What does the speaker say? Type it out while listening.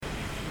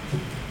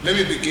Let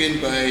me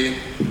begin by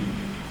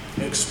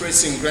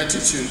expressing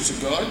gratitude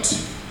to God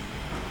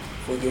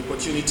for the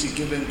opportunity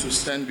given to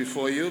stand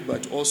before you,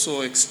 but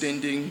also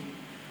extending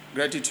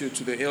gratitude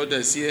to the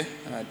elders here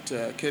at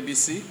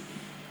KBC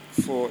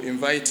for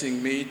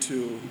inviting me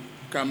to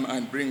come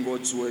and bring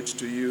God's word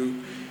to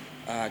you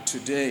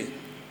today.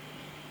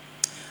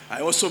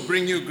 I also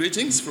bring you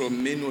greetings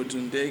from Mino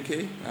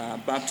Dundeke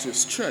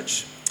Baptist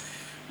Church.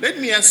 Let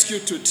me ask you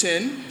to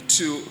turn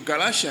to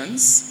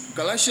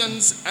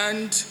Galatians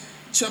and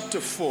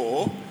chapter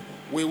 4.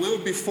 We will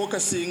be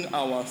focusing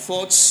our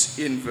thoughts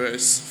in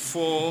verse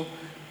 4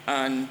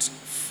 and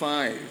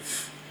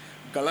 5.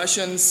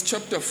 Galatians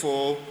chapter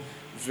 4,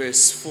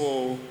 verse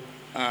 4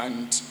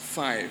 and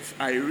 5.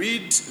 I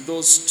read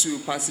those two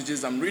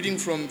passages. I'm reading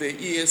from the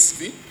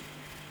ESV.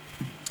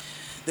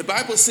 The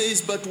Bible says,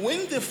 "But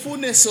when the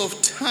fullness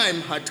of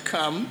time had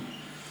come,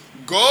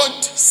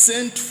 God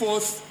sent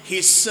forth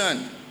his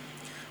Son,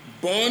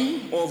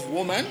 born of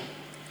woman,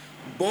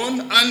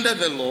 born under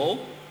the law,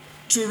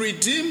 to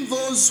redeem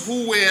those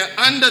who were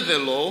under the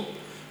law,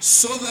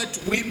 so that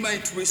we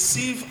might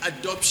receive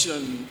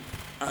adoption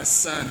as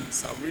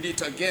sons." I'll read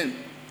it again.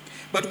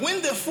 "But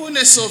when the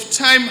fullness of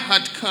time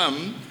had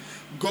come,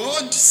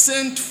 God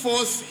sent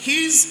forth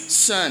his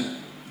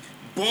Son,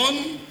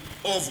 born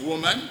of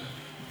woman,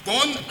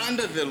 born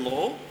under the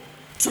law,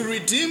 to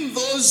redeem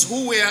those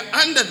who were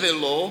under the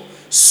law,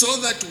 so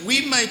that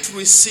we might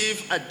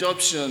receive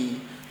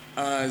adoption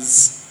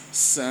as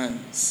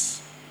sons."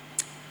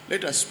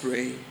 Let us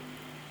pray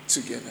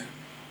together.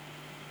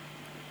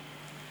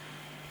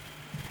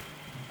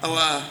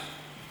 Our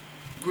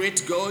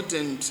great God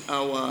and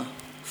our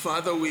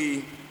Father,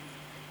 we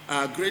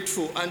are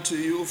grateful unto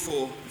you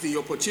for the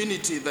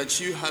opportunity that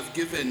you have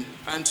given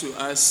unto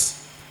us,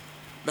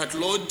 that,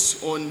 Lord,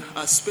 on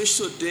a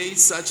special day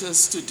such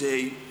as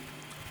today,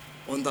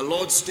 on the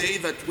Lord's Day,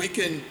 that we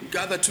can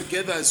gather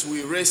together as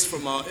we rest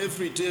from our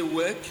everyday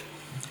work,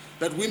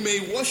 that we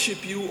may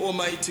worship you,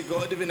 Almighty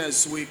God, even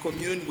as we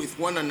commune with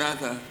one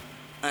another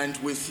and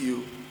with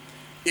you.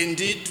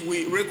 Indeed,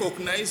 we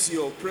recognize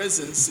your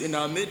presence in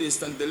our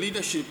midst and the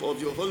leadership of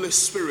your Holy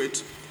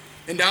Spirit,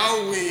 and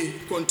now we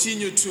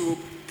continue to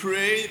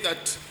pray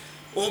that,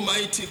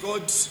 Almighty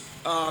God,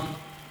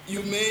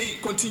 you may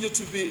continue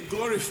to be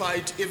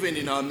glorified even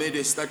in our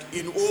midst, that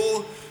in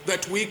all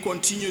that we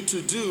continue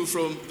to do,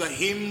 from the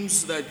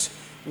hymns that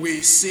we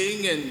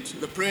sing and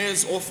the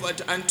prayers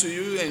offered unto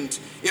you, and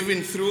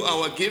even through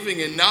our giving,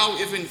 and now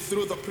even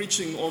through the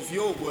preaching of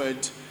your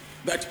word,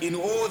 that in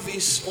all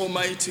this,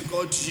 Almighty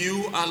God,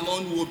 you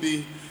alone will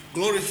be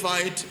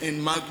glorified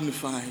and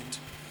magnified.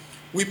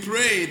 We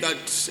pray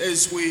that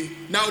as we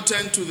now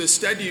turn to the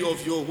study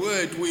of your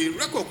word, we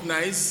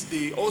recognize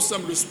the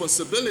awesome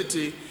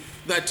responsibility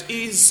that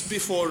is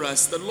before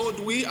us. That, Lord,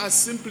 we are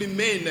simply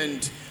men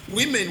and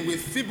women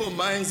with feeble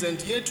minds,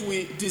 and yet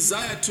we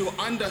desire to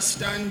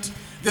understand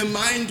the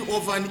mind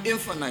of an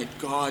infinite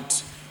God.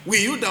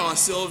 We yield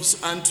ourselves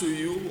unto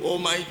you,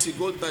 Almighty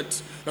God,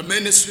 that the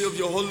ministry of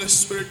your Holy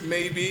Spirit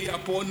may be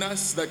upon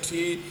us, that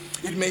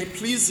it may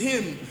please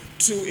him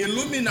to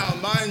illumine our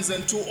minds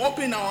and to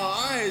open our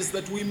eyes,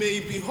 that we may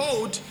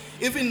behold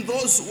even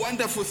those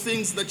wonderful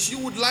things that you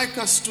would like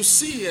us to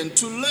see and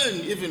to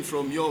learn even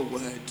from your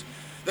word.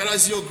 That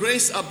as your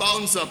grace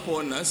abounds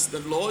upon us,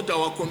 that, Lord,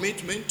 our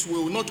commitment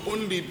will not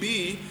only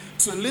be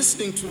to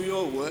listening to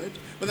your word,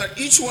 but that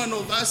each one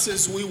of us,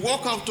 as we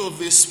walk out of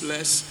this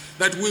place,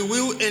 that we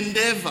will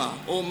endeavor,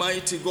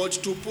 Almighty God,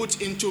 to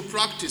put into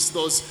practice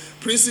those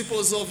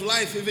principles of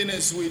life, even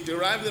as we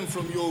derive them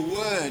from your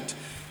word.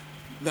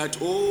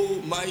 That,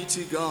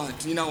 Almighty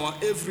God, in our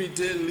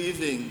everyday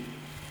living,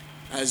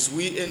 as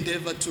we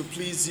endeavor to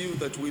please you,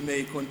 that we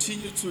may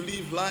continue to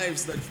live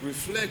lives that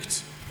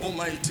reflect,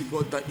 Almighty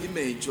God, the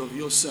image of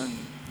your Son,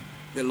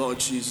 the Lord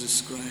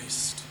Jesus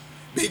Christ.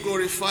 Be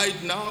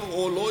glorified now,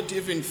 O Lord,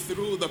 even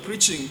through the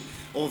preaching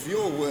of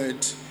your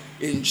word.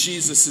 In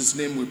Jesus'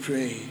 name we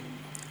pray.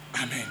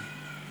 Amen.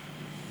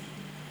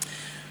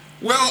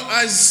 Well,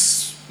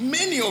 as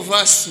many of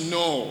us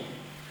know,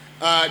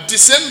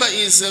 December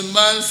is a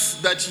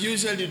month that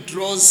usually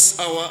draws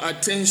our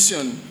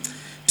attention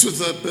to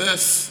the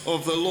birth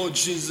of the Lord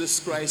Jesus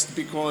Christ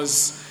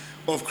because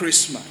of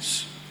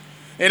Christmas.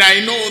 And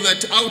I know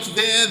that out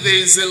there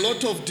is a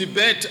lot of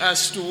debate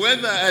as to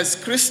whether as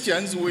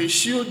Christians we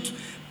should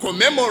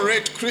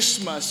commemorate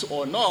Christmas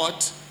or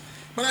not.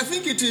 But I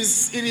think it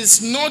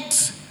is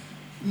not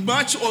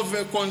much of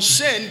a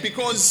concern,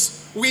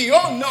 because we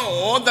all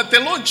know that the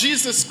Lord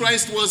Jesus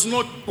Christ was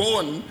not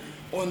born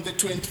on the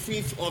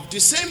 25th of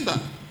December.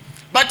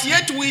 But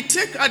yet we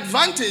take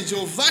advantage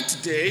of that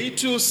day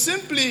to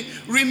simply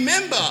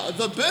remember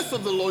the birth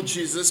of the Lord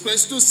Jesus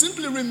Christ, to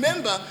simply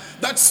remember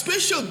that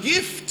special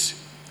gift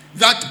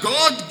that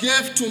God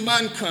gave to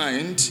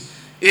mankind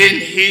in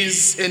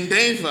his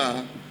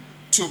endeavor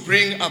to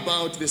bring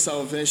about the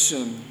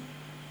salvation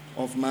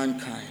of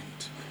mankind.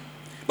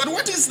 But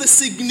what is the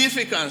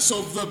significance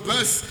of the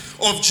birth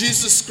of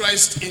Jesus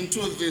Christ into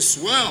this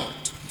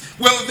world?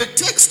 Well, the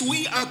text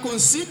we are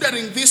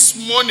considering this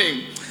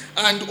morning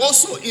and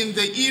also in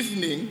the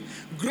evening,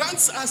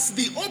 grants us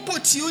the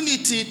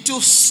opportunity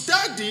to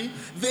study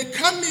the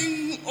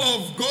coming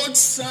of God's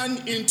Son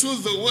into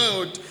the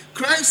world,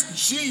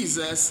 Christ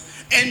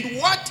Jesus, and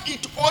what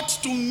it ought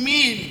to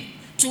mean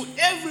to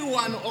every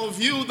one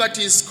of you that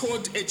is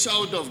called a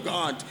child of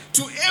God,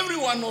 to every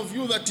one of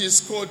you that is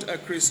called a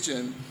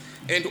Christian,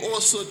 and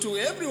also to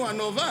every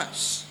one of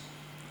us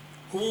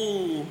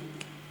who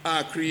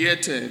are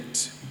created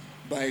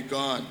by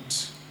God.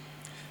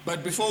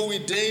 But before we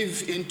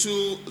dive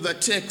into the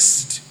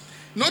text,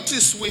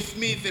 notice with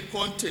me the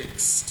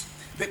context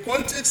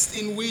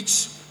in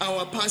which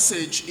our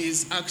passage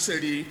is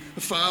actually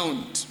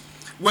found.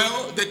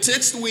 Well, the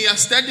text we are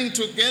studying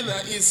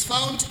together is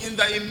found in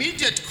the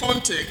immediate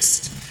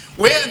context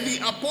where the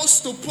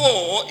Apostle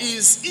Paul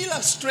is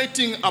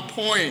illustrating a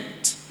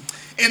point.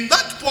 And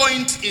that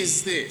point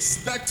is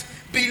this, that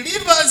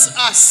believers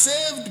are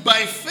saved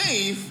by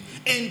faith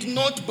and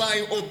not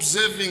by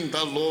observing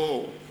the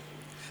law.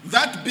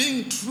 That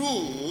being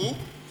true,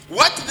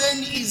 what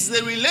then is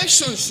the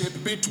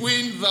relationship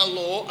between the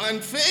law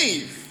and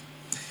faith?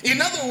 In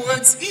other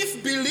words,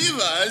 if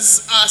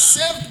believers are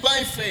saved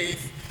by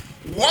faith,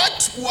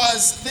 what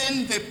was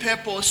then the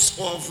purpose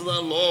of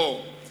the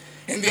law?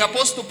 And the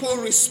Apostle Paul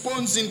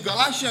responds in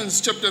Galatians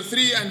chapter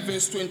 3 and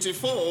verse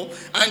 24,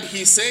 and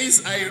he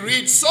says, I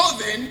read, so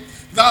then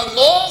the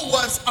law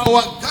was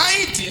our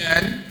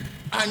guardian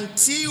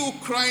until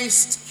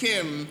Christ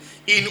came,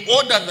 in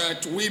order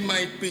that we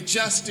might be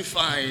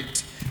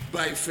justified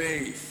by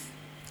faith.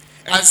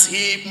 As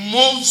he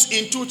moves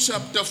into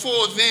chapter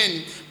 4,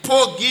 then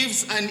Paul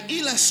gives an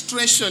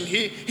illustration.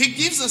 He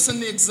gives us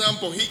an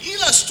example. He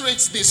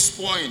illustrates this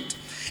point.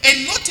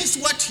 And notice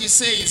what he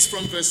says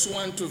from verse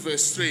 1 to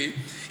verse 3.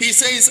 He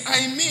says,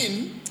 I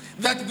mean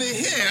that the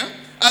heir,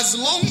 as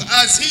long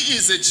as he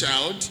is a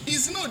child,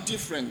 is no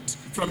different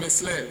from a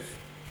slave,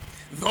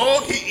 though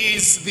he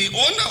is the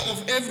owner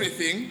of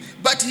everything,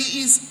 but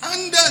he is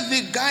under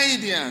the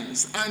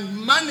guidance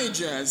and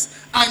managers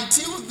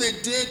until the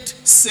date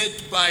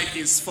set by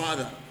his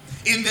father.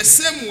 In the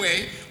same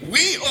way,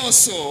 we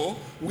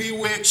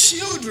were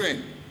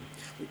children.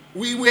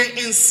 We were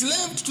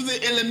enslaved to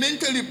the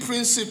elementary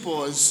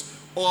principles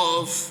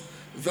of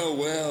the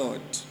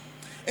world.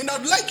 And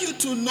I'd like you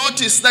to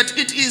notice that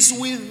it is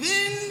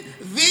within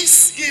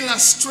this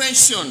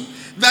illustration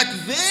that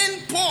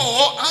then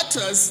Paul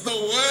utters the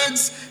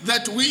words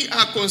that we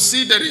are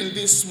considering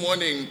this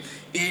morning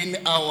in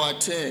our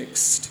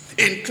text.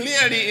 And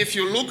clearly, if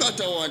you look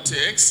at our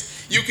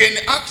text, you can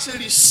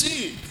actually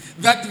see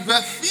that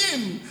the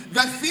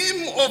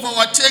theme of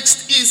our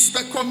text is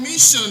the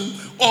commission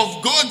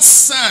of God's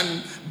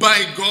Son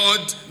by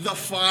God the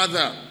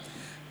Father.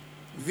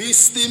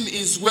 This theme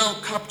is well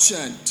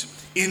captured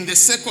in the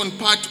second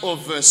part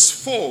of verse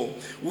 4,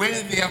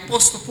 where the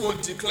Apostle Paul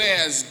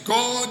declares,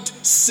 God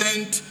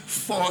sent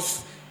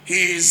forth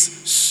his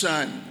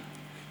Son.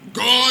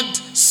 God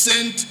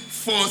sent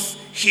forth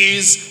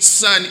his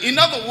Son. In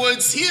other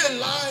words, here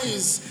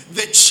lies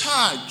the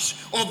charge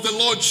of the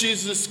Lord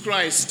Jesus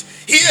Christ.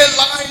 Here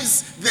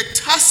lies the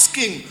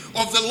tasking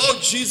of the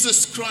Lord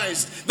Jesus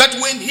Christ, that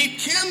when he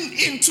came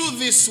into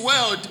this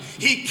world,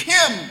 he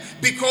came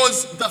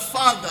because the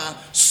Father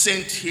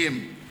sent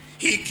him.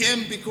 He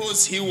came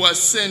because he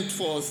was sent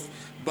forth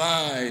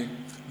by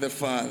the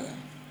Father.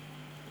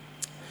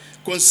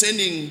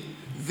 Concerning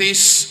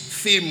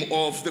this theme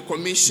of the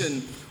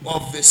commission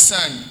of the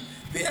Son,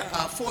 there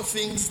are 4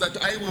 things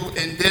that I will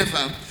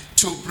endeavor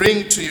to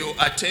bring to your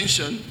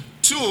attention.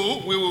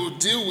 2, we will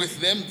deal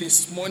with them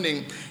this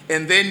morning,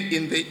 and then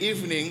in the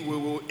evening we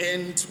will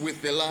end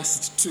with the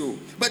last 2.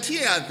 But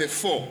here are the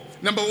 4.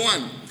 Number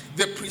 1,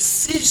 the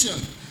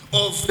precision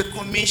of the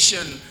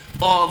commission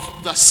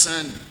of the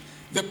Son.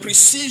 The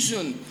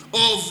precision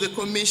of the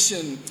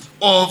commission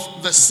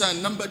of the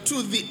Son. Number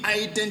 2, the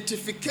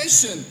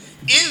identification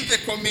in the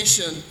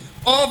commission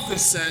of the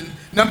Son.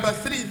 Number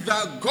 3,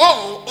 the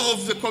goal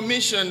of the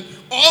commission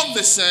of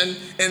the Son.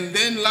 And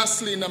then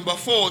lastly, number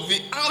 4,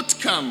 the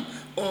outcome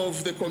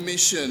of the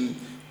commission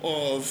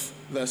of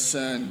the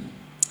Son.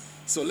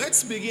 So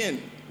let's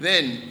begin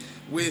then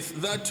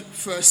with that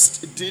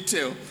first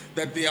detail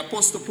that the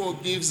Apostle Paul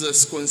gives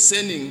us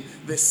concerning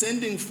the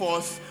sending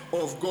forth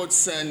of God's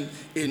Son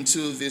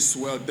into this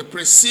world. The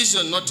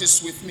precision,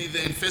 notice with me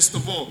then, first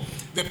of all,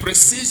 the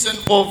precision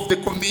of the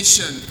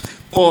commission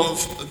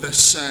of the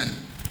Son.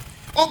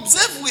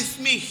 Observe with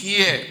me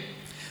here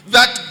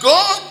that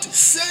God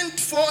sent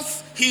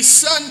forth his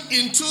Son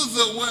into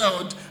the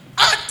world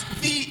at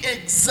the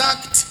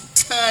exact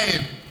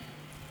time.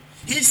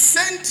 He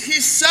sent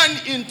his Son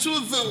into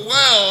the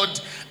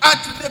world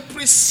at the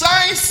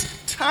precise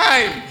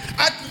time,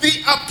 at the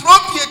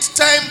appropriate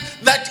time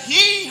that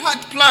he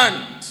had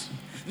planned.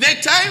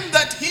 The time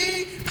that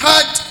he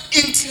had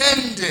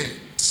intended.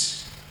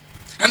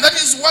 And that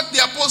is what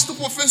the Apostle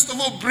Paul first of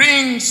all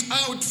brings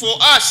out for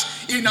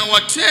us in our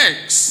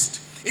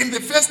text. In the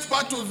first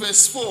part of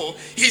verse 4,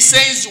 he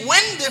says,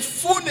 when the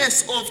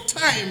fullness of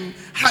time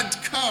had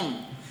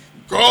come,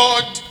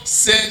 God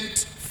sent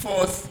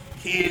forth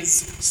his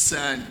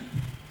Son.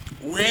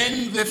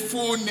 when the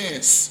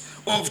fullness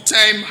of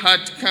time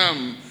had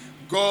come,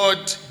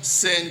 God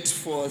sent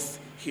forth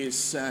his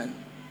Son.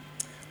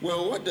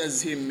 Well, what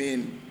does he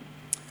mean?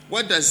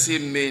 What does he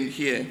mean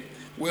here?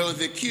 Well,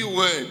 the key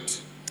word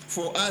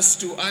for us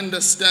to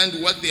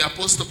understand what the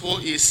Apostle Paul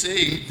is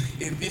saying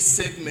in this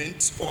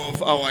segment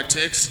of our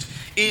text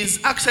is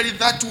actually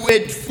that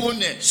word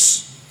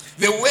fullness.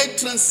 The word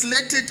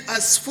translated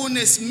as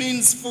fullness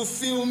means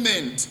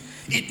fulfillment.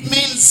 It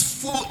means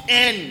full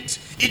end.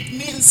 It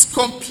means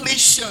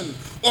completion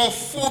or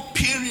full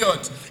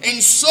period.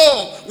 And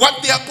so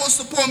what the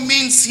Apostle Paul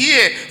means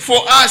here for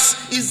us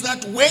is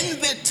that when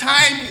the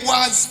time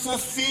was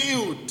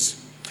fulfilled,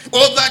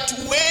 or that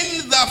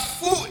when the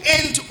full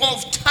end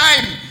of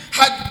time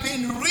had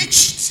been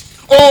reached,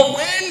 or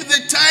when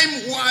the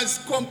time was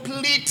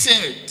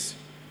completed,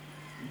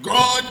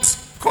 God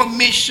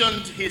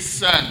commissioned his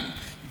Son.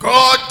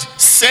 God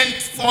sent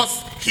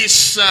forth his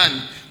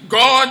Son.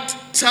 God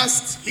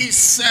tasked his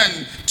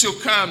Son to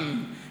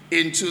come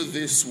into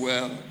this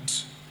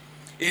world.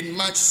 In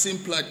much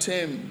simpler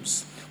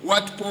terms,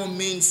 what Paul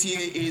means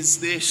here is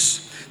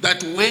this: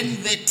 that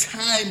when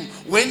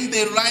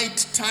the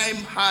right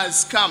time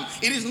has come,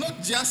 it is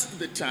not just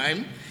the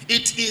time,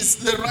 it is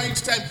the right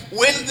time.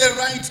 When the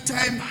right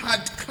time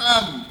had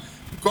come,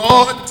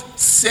 God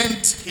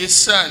sent his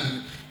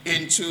Son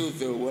into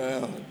the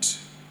world.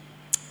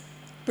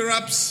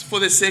 Perhaps for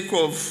the sake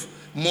of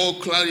more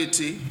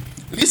clarity,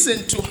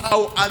 listen to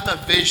how other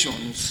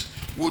versions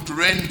would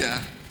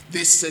render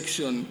this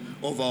section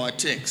of our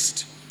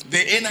text. The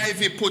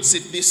NIV puts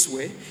it this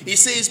way. It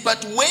says,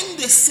 but when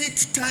the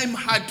set time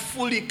had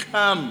fully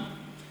come,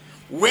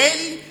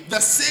 when the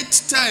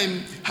set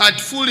time had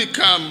fully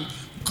come,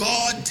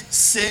 God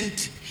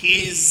sent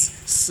his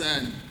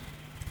Son.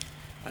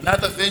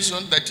 Another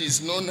version that is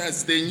known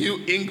as the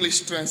New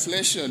English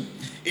Translation,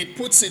 it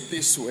puts it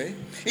this way.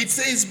 It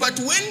says, but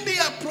when the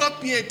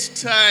appropriate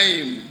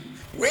time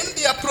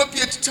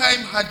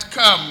had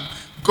come,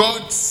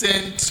 God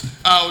sent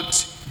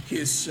out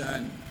his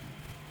Son.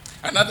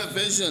 Another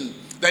version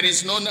that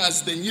is known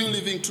as the New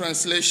Living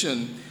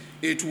Translation,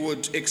 it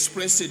would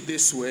express it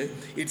this way.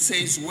 It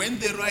says, when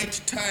the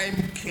right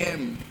time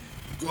came,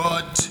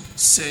 God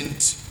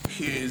sent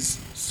his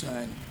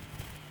Son.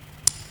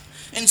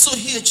 And so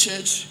here,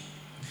 church,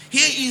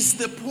 here is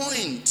the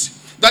point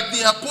that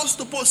the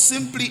Apostle Paul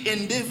simply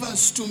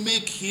endeavors to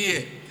make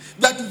here.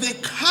 That the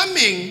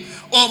coming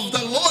of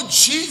the Lord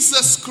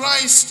Jesus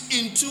Christ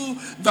into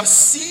the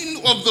scene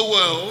of the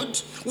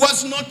world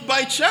was not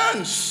by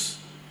chance.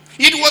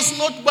 It was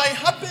not by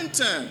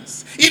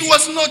happenstance. It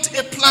was not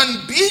a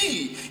plan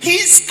B.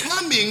 His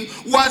coming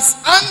was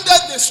under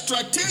the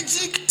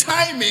strategic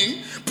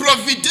timing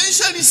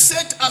providentially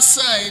set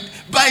aside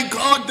by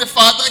God the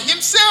Father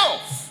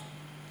himself.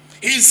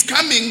 His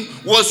coming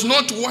was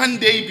not one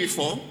day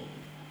before.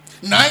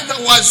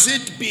 Neither was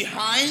it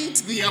behind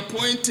the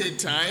appointed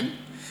time.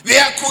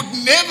 There could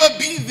never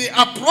be the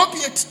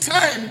appropriate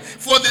time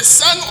for the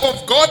Son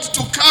of God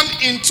to come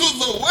into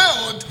the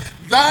world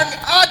than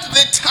at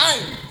the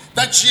time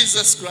that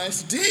Jesus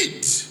Christ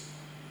did.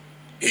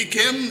 He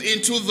came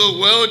into the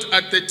world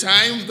at the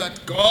time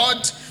that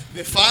God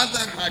the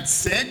Father had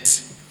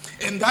set,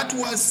 and that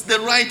was the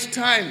right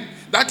time.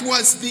 That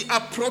was the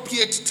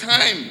appropriate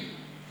time.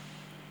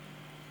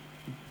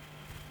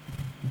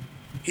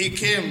 He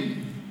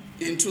came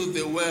into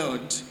the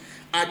world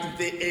at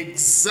the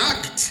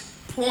exact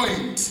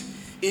point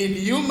in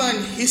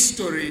human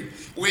history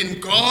when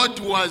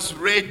God was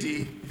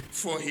ready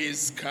for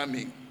his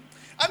coming.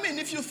 I mean,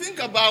 if you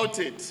think about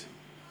it,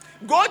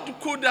 God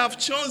could have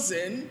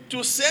chosen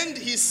to send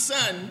his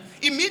Son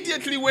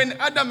immediately when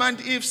Adam and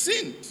Eve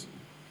sinned.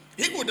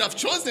 He could have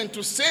chosen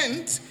to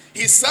send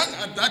his Son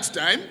at that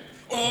time,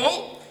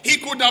 or he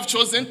could have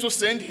chosen to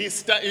send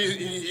his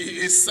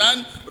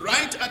Son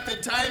right at the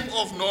time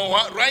of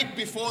Noah, right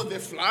before the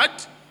flood.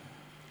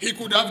 He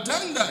could have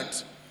done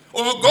that.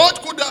 Or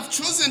God could have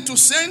chosen to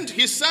send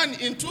his Son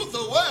into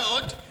the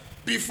world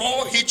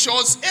before he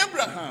chose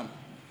Abraham.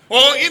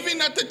 Or even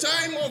at the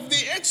time of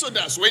the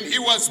Exodus, when he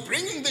was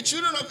bringing the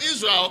children of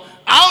Israel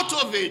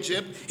out of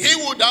Egypt, he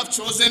would have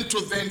chosen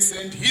to then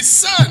send his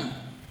Son.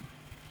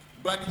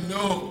 But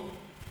no,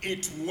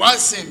 it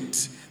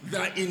wasn't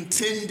the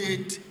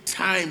intended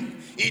time.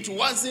 It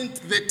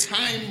wasn't the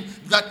time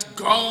that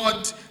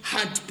God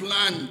had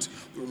planned.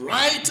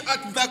 Right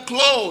at the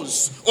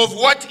close of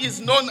what is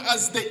known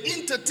as the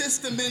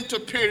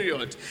intertestamental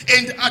period,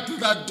 and at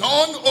the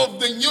dawn of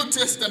the New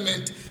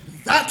Testament,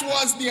 that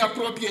was the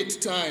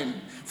appropriate time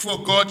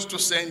for God to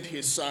send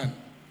his Son.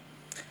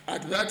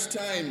 At that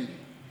time,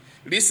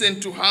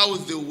 listen to how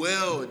the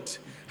world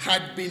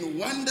had been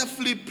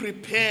wonderfully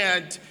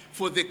prepared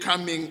for the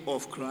coming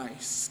of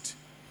Christ.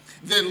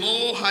 The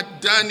law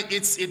had done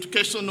its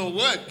educational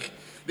work.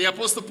 The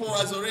Apostle Paul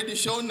has already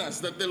shown us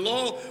that the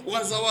law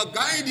was our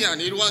guardian.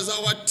 It was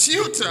our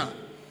tutor.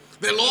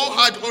 The law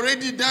had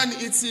already done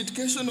its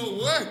educational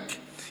work.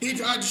 It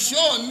had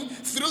shown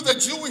through the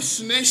Jewish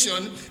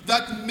nation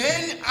that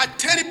men are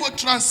terrible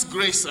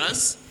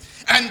transgressors,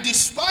 And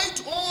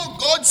despite all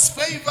God's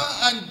favor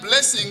and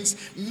blessings,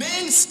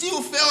 men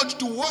still failed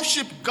to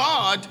worship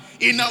God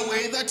in a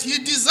way that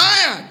he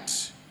desired.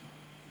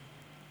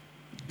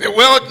 The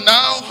world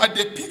now had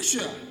a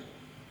picture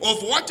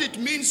of what it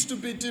means to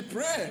be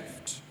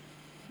depraved.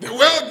 The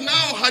world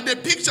now had a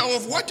picture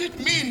of what it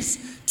means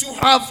to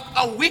have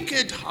a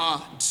wicked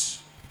heart.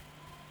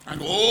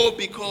 And all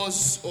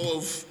because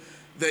of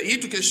the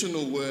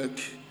educational work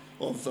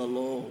of the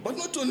law. But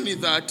not only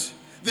that,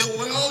 the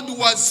world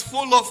was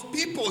full of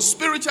people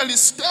spiritually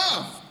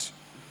starved.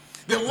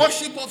 The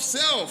worship of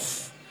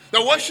self,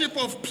 the worship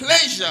of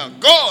pleasure,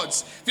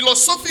 gods,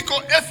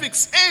 philosophical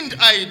ethics, and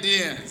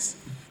ideas.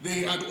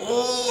 They had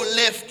all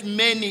left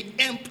many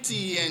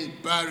empty and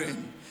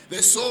barren.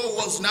 The soul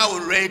was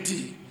now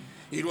ready.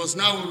 It was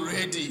now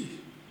ready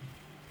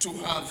to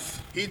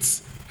have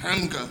its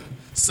hunger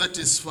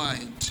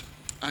satisfied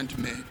and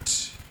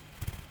met.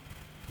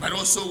 But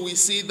also we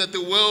see that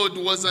the world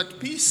was at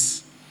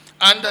peace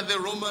under the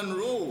Roman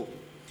rule,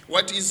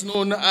 what is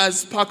known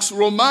as Pax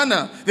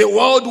Romana. The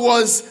world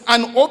was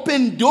an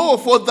open door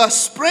for the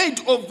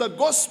spread of the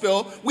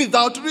gospel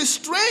without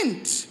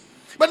restraint.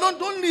 But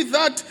not only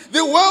that,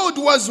 the world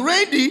was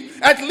ready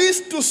at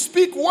least to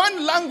speak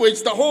one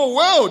language, the whole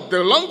world,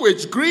 the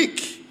language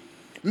Greek,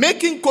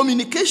 making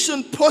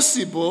communication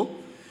possible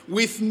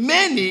with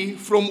many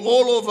from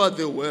all over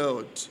the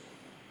world.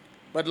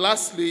 But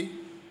lastly,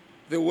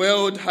 the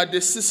world had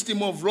a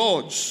system of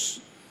roads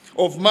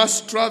of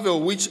mass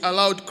travel which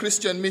allowed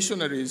Christian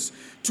missionaries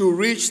to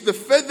reach the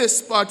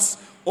furthest parts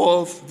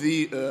of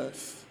the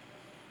earth.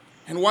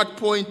 And what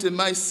point am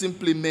I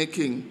simply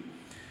making?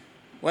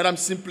 What I'm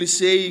simply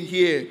saying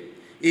here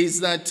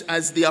is that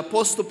as the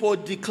Apostle Paul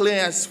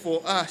declares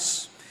for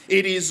us,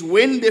 it is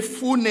when the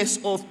fullness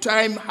of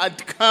time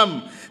had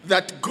come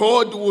that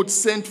God would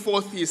send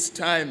forth his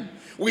time.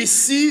 We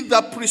see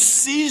the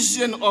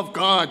precision of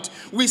God.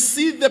 We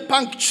see the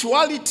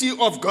punctuality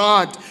of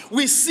God.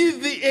 We see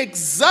the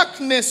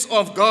exactness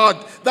of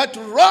God, that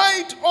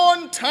right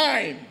on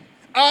time,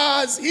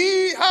 as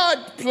he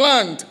had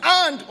planned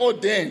and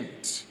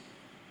ordained,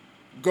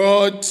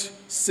 God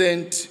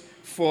sent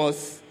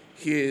forth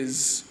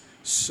his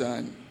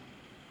Son.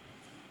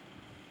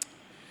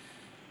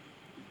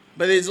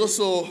 But there's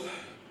also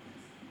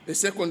the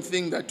second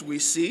thing that we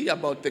see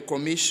about the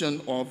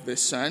commission of the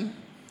Son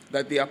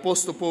that the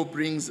Apostle Paul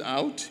brings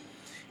out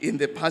in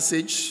the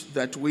passage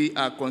that we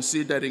are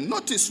considering.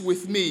 Notice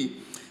with me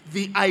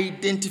the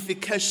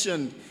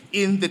identification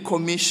in the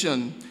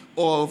commission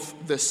of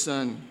the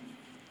Son.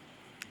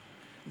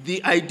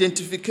 The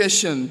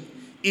identification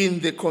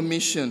in the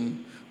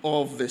commission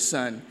of the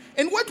Son.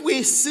 And what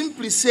we're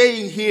simply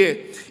saying here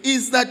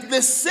is that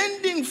the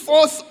sending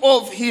forth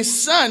of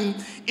his Son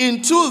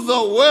into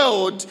the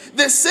world,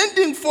 the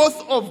sending forth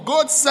of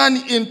God's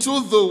Son into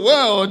the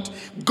world,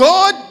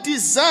 God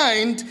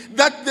designed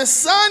that the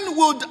Son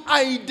would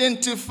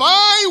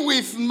identify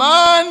with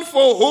man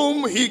for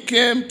whom he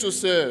came to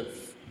serve.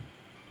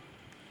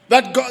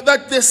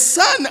 That the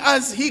Son,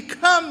 as he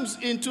comes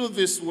into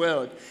this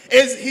world,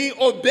 as he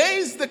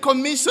obeys the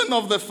commission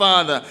of the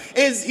Father,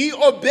 as he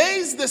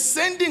obeys the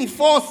sending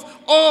forth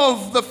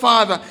of the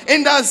Father,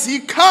 and as he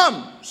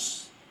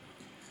comes,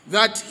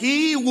 that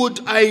he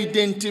would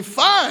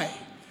identify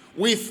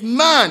with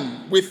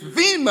man, with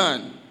the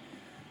man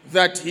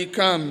that he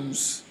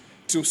comes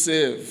to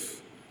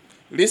save.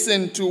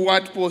 Listen to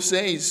what Paul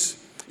says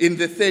in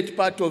the third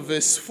part of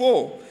verse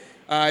 4.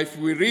 If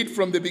we read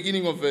from the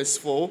beginning of verse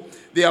 4,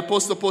 the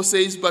Apostle Paul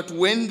says, "But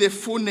when the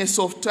fullness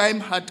of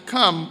time had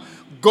come,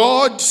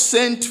 God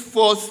sent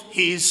forth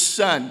his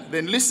Son."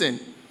 Then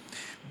listen.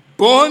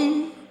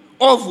 "Born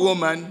of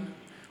woman,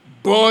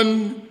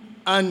 born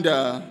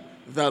under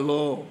the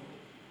law."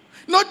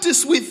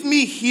 Notice with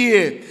me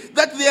here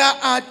that there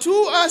are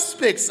two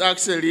aspects that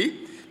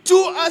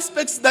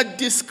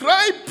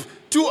describe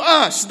to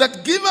us,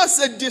 that give us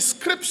a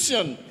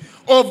description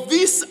of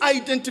this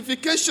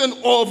identification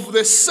of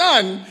the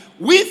Son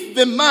with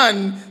the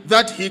man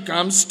that he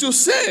comes to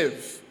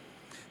save.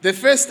 The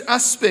first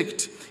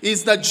aspect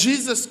is that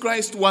Jesus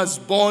Christ was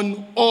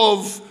born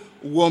of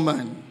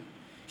woman.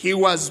 He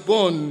was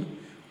born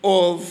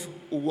of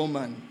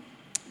woman.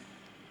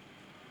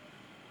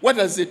 What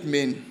does it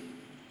mean?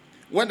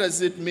 What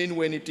does it mean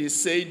when it is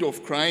said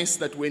of Christ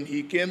that when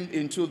he came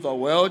into the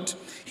world,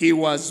 he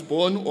was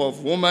born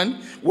of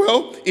woman?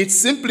 Well, it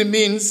simply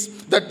means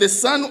that the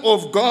Son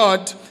of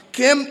God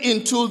came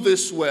into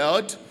this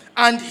world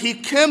and he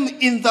came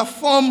in the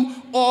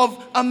form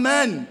of a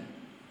man.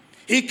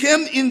 He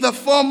came in the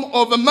form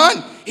of a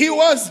man. He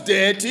was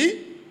deity.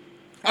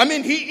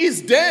 He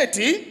is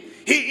deity.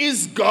 He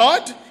is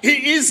God.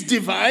 He is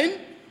divine.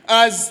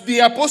 As the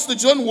Apostle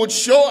John would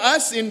show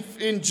us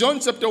in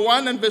John chapter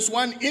 1 and verse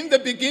 1, in the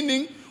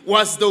beginning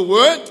was the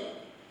Word,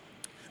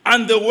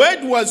 and the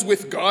Word was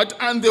with God,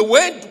 and the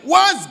Word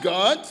was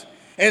God.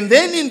 And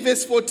then in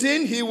verse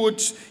 14, he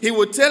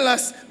would tell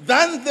us,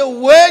 then the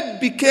Word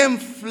became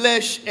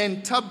flesh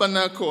and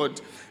tabernacled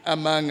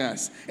among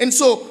us. And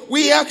so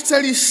we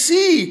actually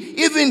see,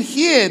 even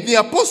here, the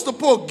Apostle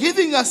Paul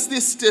giving us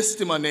this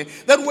testimony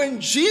that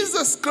when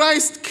Jesus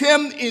Christ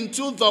came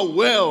into the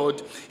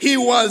world, he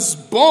was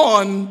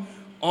born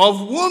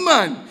of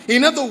woman.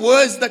 In other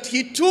words, that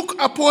he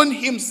took upon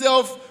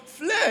himself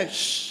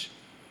flesh.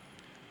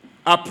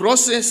 A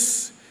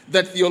process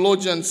that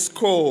theologians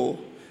call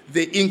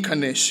the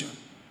incarnation.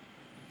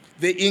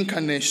 The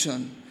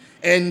incarnation.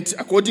 And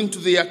according to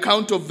the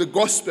account of the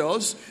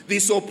Gospels,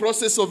 this whole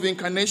process of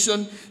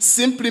incarnation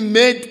simply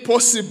made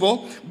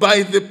possible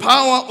by the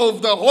power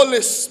of the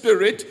Holy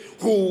Spirit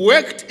who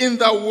worked in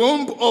the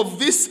womb of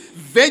this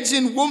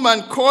virgin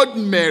woman called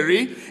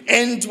Mary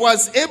and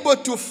was able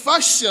to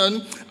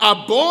fashion a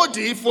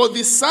body for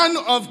the Son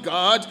of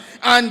God.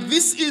 And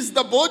this is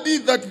the body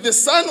that the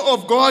Son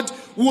of God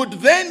would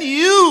then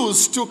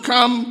use to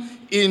come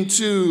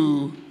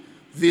into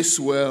this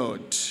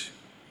world.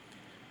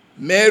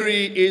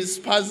 Mary is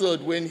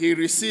puzzled when he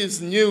receives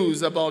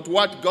news about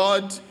what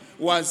God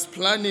was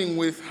planning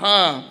with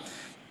her.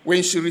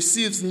 When she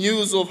receives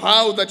news of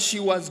how that she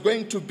was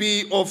going to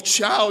be of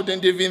child,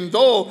 and even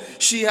though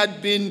she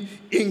had been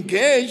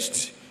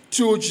engaged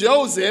to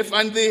Joseph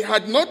and they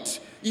had not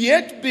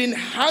yet been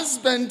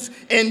husband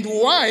and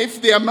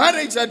wife, their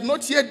marriage had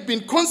not yet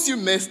been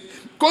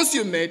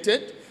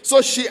consummated.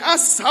 So she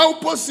asks, how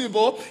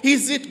possible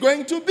is it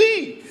going to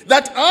be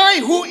that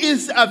I, who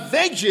is a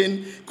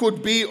virgin,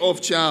 could be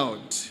of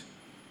child?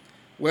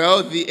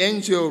 Well, the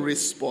angel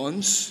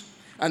responds,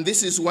 and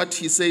this is what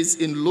he says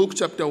in Luke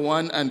chapter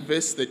 1 and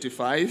verse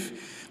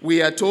 35.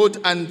 We are told,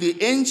 and the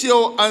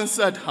angel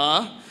answered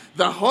her,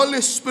 the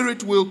Holy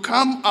Spirit will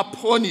come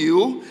upon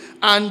you,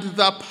 and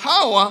the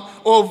power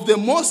of the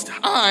Most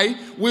High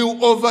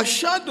will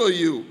overshadow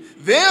you.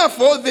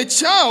 Therefore, the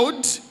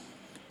child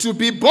to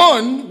be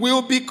born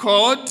will be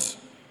called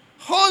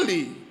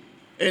Holy,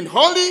 and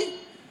Holy,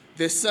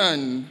 the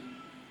Son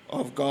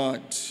of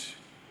God.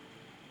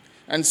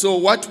 And so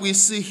what we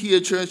see here,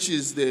 church,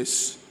 is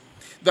this,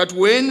 that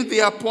when the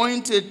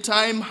appointed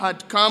time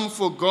had come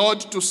for God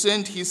to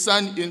send his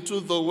Son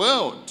into the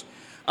world,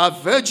 a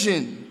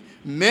virgin,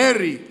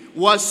 Mary,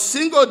 was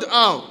singled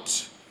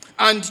out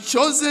and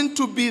chosen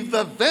to be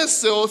the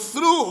vessel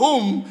through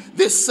whom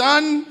the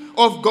Son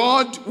of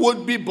God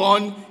would be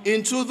born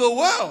into the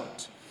world.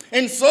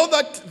 And so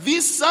that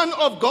this Son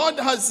of God,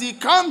 as he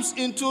comes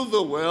into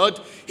the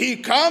world, he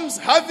comes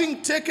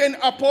having taken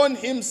upon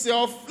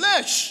himself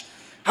flesh,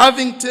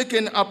 having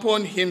taken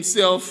upon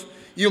himself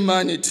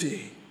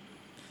humanity,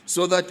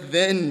 so that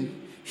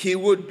then he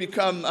would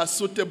become a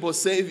suitable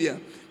Savior,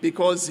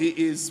 because he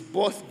is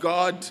both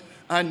God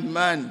and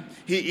man.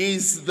 He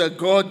is the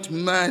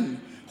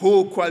God-man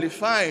who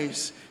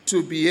qualifies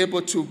to be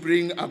able to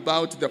bring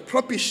about the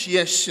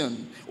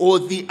propitiation or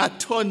the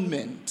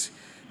atonement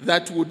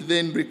that would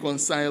then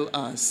reconcile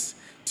us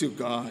to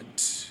God.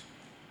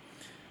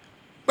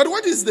 But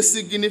what is the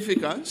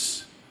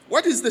significance?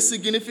 What is the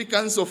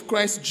significance of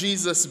Christ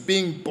Jesus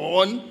being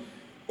born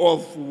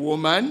of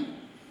woman?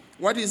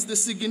 What is the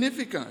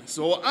significance?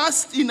 Or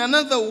asked in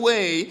another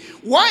way,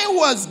 why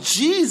was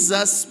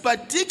Jesus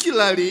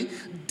particularly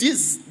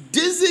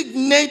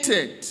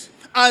designated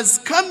as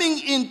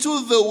coming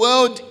into the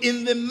world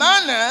in the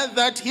manner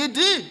that he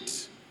did?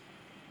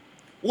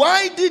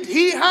 Why did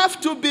he have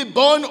to be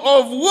born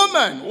of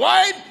woman?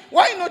 Why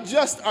not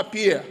just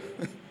appear?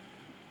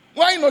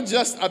 Why not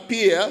just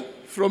appear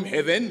from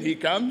heaven? He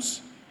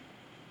comes.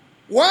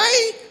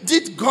 Why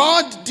did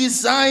God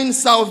design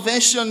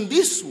salvation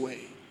this way?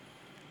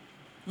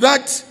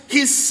 That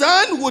his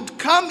Son would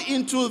come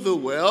into the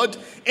world,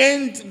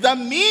 and the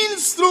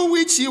means through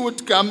which he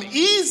would come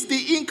is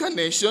the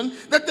incarnation,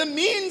 that the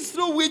means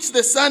through which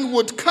the Son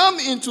would come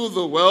into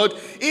the world,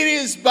 it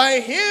is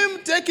by him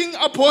taking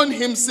upon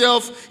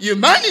himself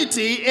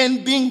humanity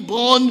and being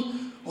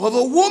born of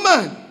a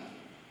woman.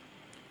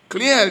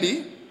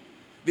 Clearly,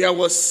 there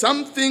was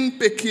something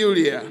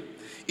peculiar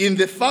in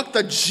the fact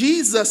that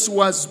Jesus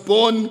was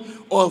born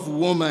of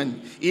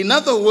woman. In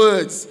other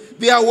words,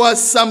 there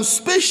was some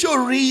special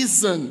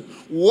reason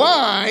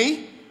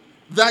why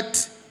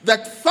that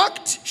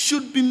fact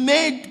should be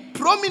made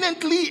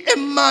prominently a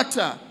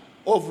matter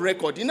of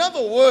record. In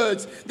other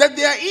words, that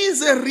there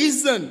is a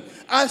reason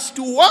as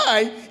to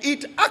why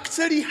it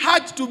actually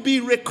had to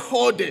be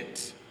recorded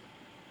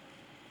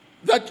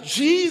that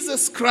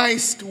Jesus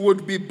Christ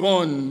would be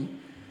born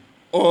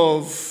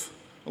of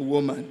a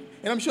woman.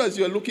 And I'm sure as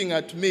you're looking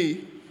at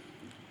me,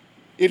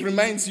 it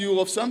reminds you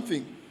of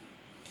something.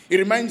 It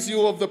reminds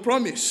you of the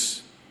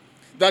promise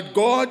that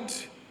God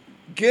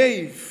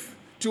gave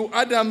to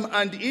Adam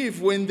and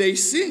Eve when they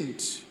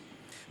sinned.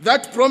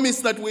 That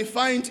promise that we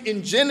find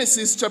in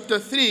Genesis chapter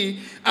 3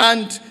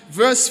 and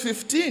verse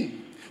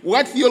 15.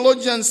 What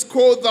theologians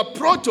call the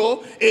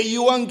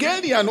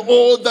proto-evangelion,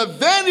 or the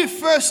very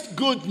first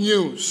good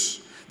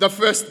news, the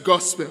first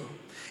gospel.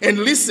 And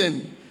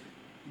listen,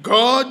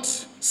 God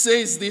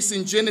says this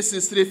in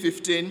Genesis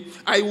 3:15,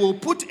 I will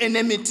put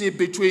enmity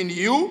between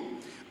you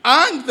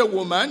and the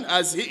woman,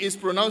 as he is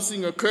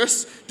pronouncing a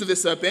curse to the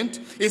serpent,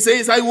 he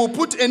says, I will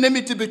put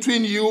enmity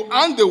between you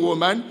and the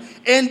woman,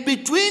 and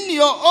between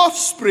your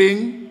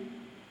offspring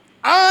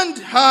and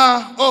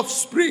her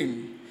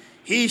offspring.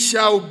 He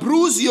shall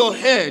bruise your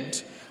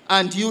head,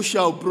 and you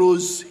shall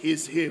bruise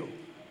his heel.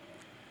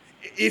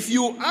 If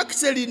you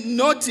actually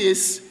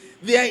notice,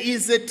 there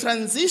is a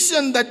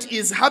transition that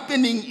is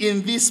happening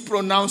in this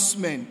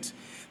pronouncement.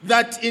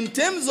 That in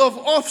terms of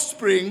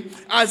offspring,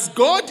 as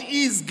God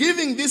is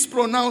giving this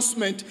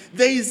pronouncement,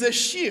 there is a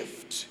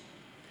shift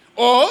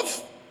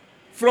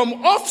from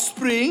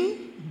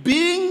offspring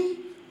being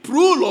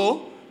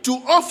plural to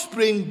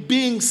offspring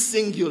being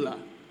singular.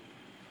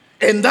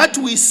 And that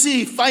we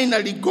see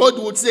finally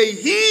God would say,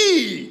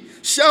 he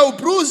shall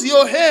bruise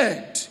your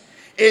head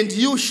and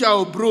you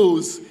shall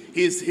bruise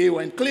his heel.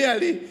 And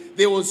clearly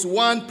there was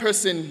one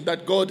person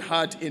that God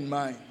had in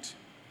mind,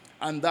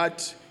 and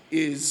that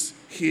is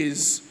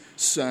his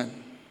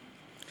son.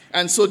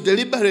 And so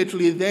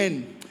deliberately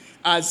then,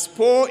 as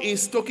Paul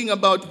is talking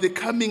about the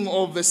coming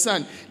of the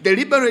son,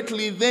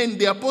 deliberately then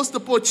the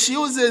Apostle Paul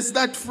chooses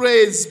that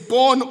phrase,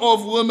 born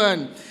of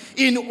woman,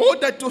 in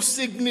order to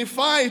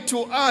signify to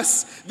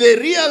us the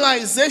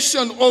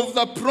realization of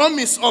the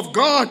promise of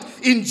God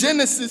in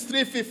Genesis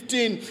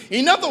 3:15.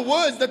 In other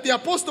words, that the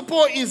Apostle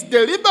Paul is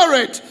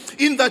deliberate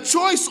in the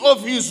choice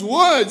of his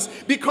words,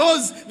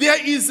 because there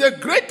is a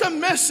greater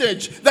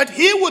message that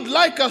he would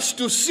like us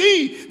to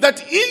see,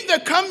 that in the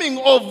coming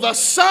of the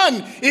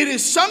Son, it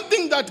is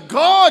something that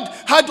God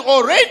had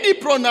already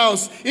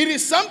pronounced. It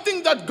is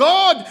something that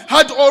God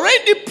had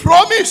already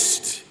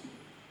promised.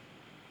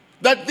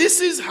 That this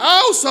is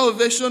how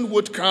salvation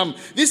would come.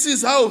 This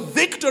is how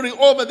victory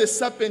over the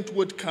serpent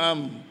would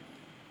come.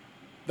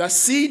 The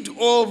seed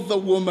of the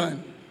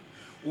woman.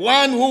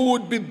 One who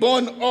would be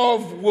born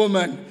of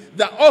woman.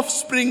 The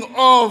offspring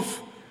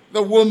of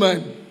the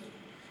woman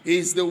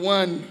is the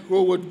one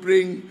who would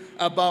bring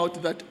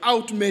about that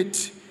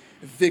ultimate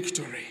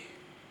victory.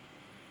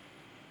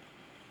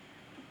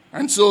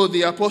 And so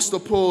the Apostle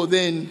Paul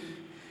then,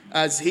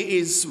 as he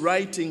is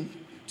writing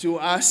to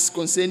us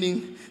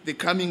concerning the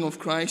coming of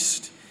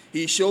Christ,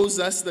 he shows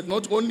us that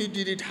not only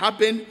did it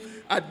happen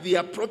at the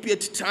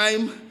appropriate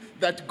time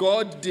that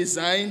God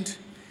designed,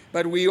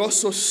 but we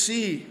also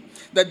see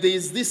that there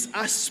is this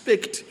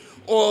aspect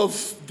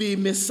of the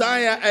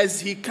Messiah as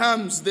he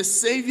comes, the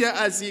Savior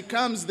as he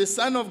comes, the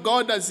Son of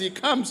God as he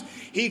comes.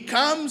 He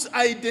comes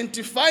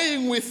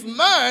identifying with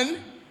man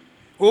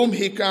whom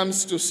he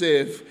comes to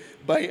save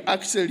by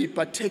actually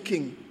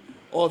partaking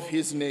of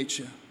his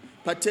nature,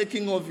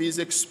 partaking of his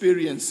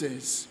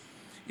experiences,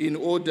 in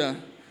order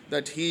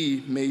that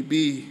he may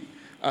be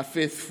a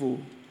faithful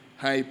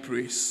high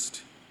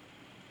priest.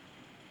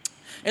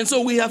 And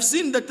so we have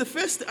seen that the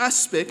first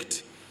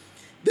aspect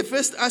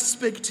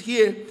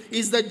here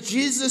is that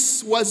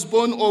Jesus was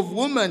born of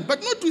woman.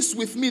 But notice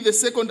with me the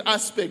second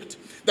aspect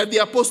that the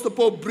Apostle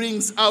Paul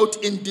brings out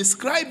in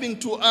describing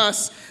to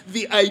us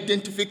the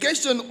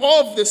identification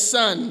of the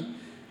Son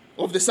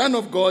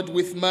of God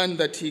with man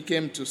that he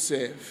came to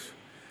save.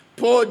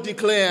 Paul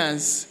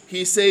declares,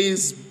 he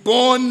says,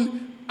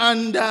 born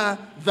under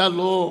the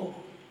law.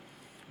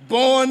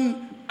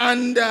 Born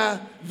under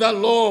the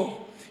law.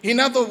 In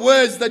other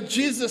words, that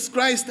Jesus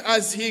Christ,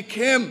 as he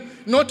came,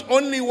 not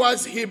only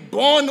was he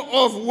born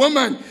of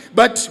woman,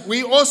 but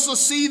we also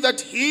see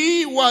that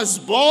he was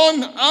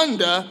born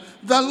under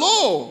the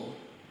law.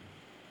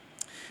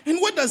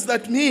 And what does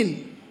that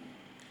mean?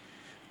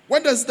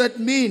 What does that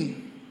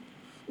mean?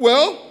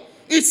 Well,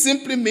 it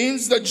simply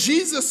means that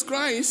Jesus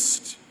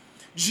Christ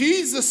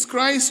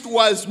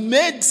was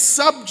made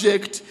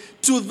subject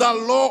to the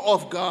law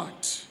of God.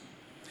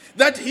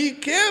 That he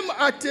came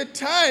at a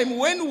time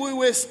when we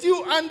were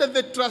still under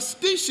the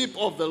trusteeship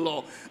of the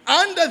law,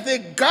 under the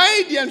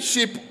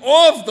guardianship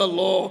of the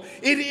law.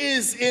 It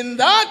is in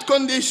that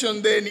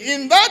condition then,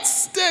 in that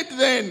state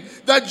then,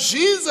 that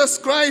Jesus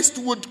Christ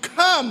would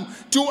come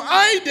to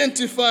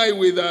identify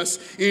with us.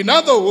 In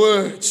other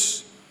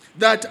words,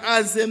 that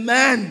as a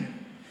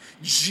man,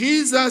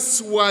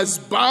 Jesus was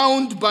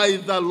bound by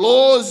the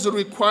law's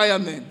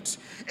requirement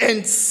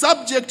and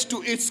subject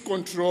to its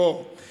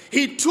control.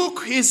 He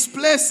took his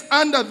place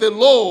under the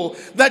law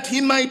that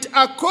he might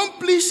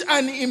accomplish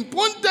an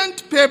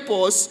important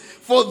purpose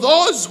for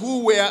those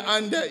who were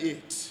under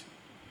it.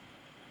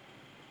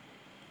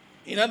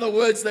 In other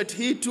words, that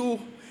he too,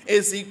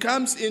 as he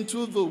comes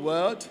into the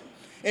world,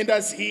 and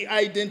as he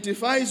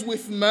identifies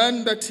with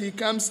man that he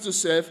comes to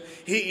serve,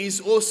 he is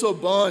also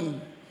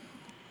born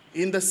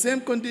in the same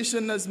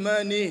condition as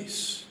man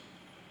is,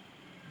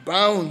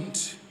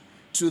 bound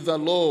to the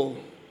law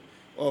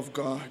of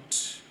God.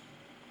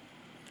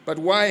 But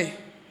why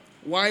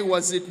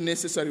was it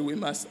necessary, we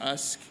must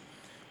ask?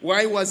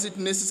 Why was it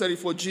necessary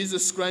for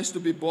Jesus Christ to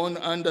be born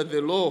under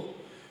the law?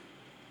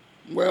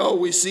 Well,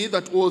 we see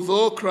that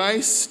although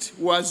Christ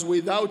was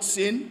without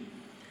sin,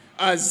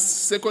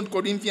 as 2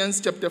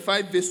 Corinthians chapter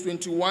 5 verse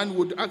 21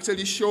 would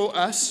actually show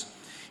us,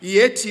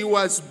 yet he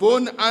was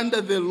born under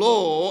the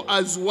law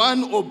as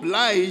one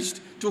obliged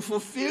to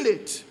fulfill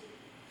it.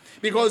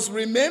 Because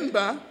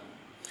remember,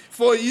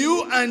 for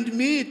you and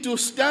me to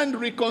stand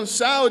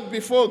reconciled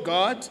before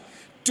God,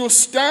 to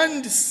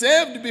stand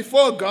saved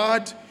before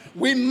God,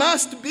 we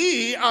must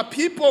be a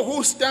people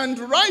who stand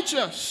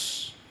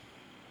righteous.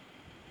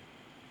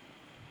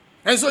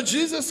 And so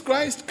Jesus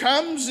Christ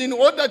comes in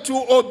order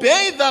to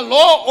obey the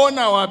law on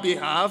our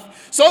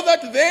behalf, so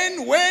that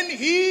then when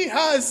he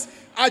has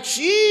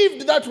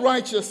achieved that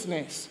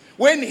righteousness,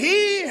 when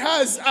he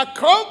has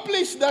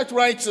accomplished that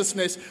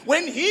righteousness,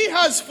 when he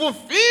has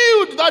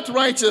fulfilled that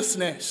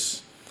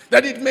righteousness,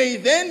 that it may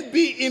then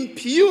be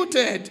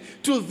imputed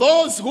to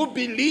those who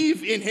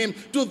believe in him,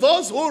 to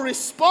those who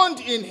respond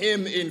in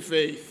him in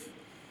faith.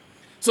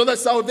 So that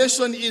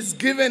salvation is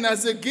given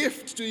as a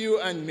gift to you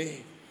and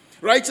me.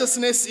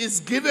 Righteousness is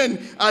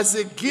given as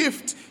a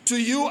gift to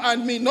you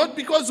and me, not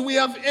because we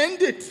have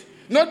earned it,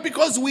 not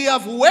because we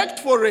have worked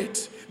for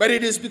it, but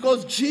it is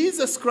because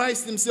Jesus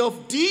Christ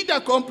himself did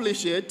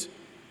accomplish it,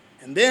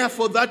 and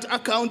therefore that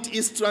account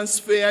is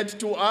transferred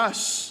to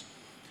us.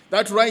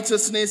 That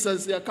righteousness,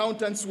 as the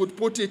accountants would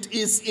put it,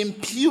 is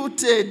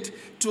imputed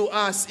to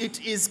us.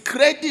 It is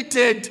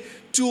credited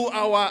to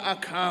our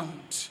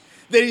account.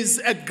 There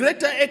is a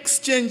greater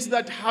exchange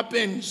that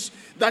happens,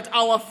 that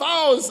our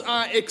vows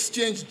are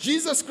exchanged.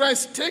 Jesus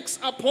Christ takes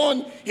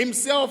upon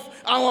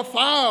himself our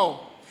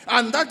vow.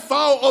 And that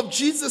vow of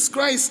Jesus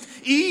Christ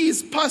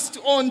is passed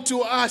on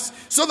to us,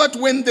 so that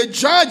when the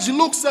judge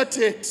looks at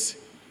it,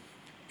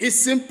 he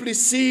simply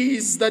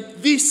sees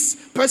that this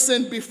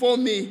person before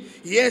me,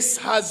 yes,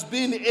 has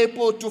been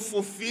able to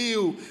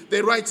fulfill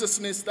the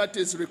righteousness that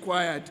is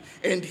required.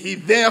 And he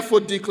therefore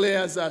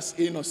declares us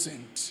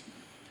innocent.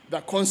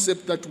 The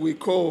concept that we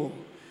call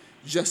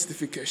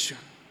justification.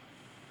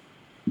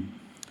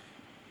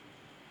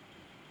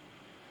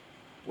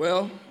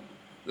 Well,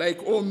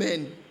 like all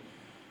men,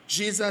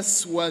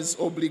 Jesus was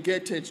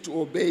obligated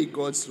to obey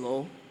God's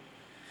law.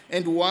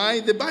 And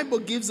why? The Bible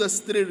gives us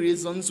 3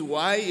 reasons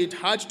why it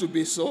had to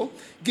be so.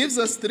 Gives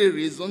us 3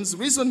 reasons.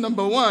 Reason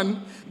number 1,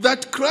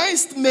 that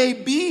Christ may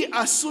be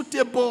a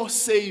suitable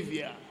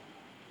Savior.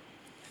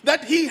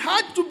 That he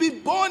had to be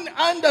born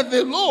under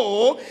the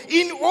law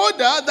in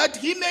order that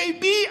he may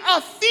be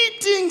a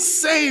fitting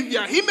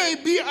Savior. He may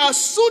be a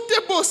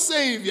suitable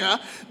Savior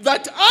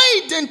that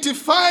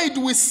identified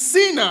with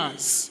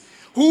sinners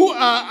who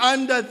are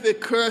under the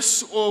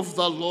curse of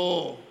the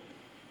law.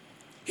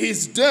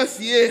 His death,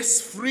 yes,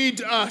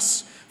 freed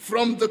us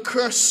from the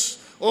curse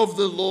of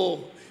the law.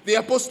 The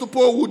Apostle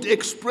Paul would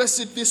express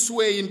it this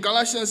way in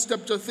Galatians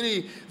chapter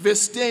 3,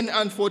 verse 10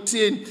 and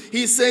 14.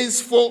 He says,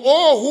 "For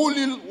all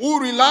who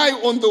rely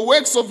on the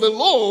works of the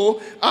law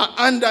are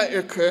under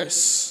a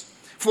curse.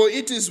 For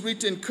it is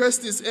written,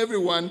 cursed is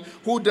everyone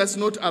who does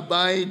not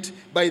abide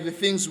by the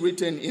things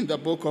written in the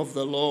book of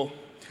the law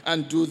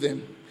and do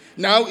them.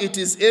 Now it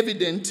is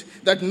evident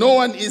that no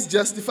one is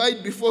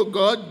justified before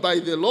God by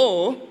the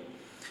law,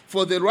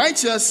 for the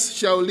righteous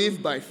shall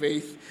live by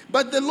faith.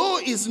 But the law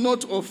is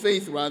not of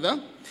faith,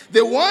 rather.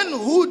 The one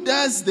who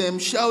does them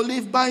shall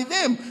live by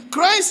them."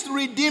 Christ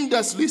redeemed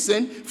us,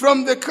 listen,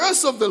 from the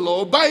curse of the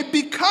law by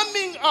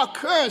becoming a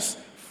curse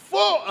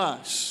for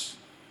us.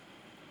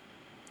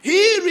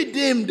 He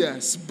redeemed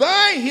us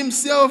by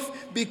himself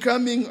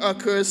becoming a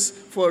curse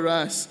for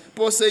us.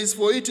 Paul says,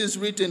 "For it is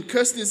written,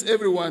 cursed is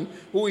everyone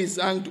who is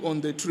hanged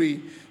on the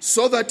tree,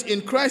 so that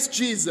in Christ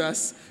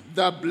Jesus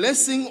the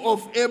blessing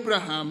of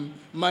Abraham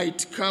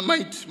might come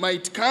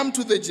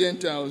to the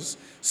Gentiles,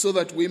 so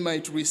that we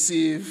might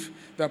receive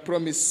the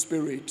promised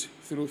Spirit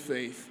through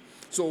faith."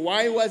 So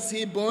why was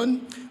he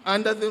born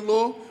under the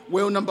law?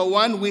 Well, number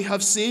 1, we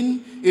have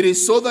seen it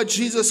is so that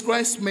Jesus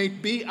Christ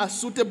might be a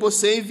suitable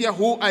Savior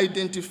who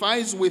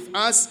identifies with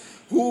us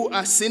who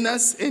are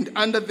sinners and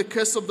under the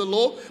curse of the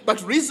law.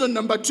 But reason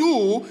number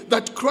 2,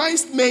 that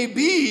Christ may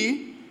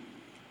be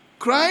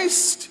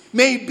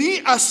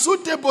a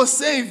suitable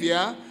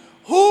Savior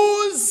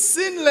whose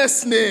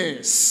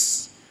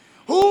sinlessness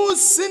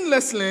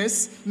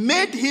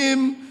made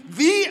him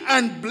the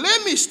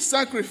unblemished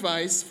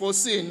sacrifice for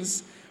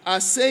sins,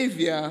 a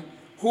Savior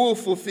who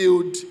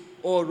fulfilled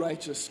all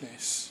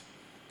righteousness.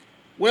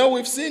 Well,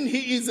 we've seen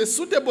he is a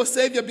suitable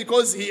Savior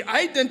because he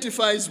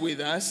identifies with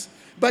us.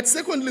 But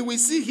secondly, we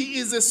see he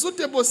is a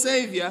suitable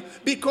Savior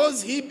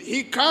because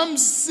he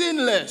comes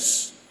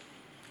sinless.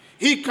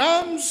 He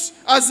comes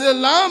as a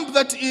lamb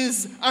that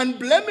is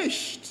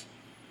unblemished,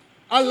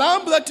 a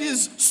lamb that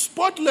is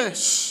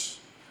spotless,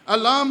 a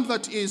lamb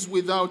that is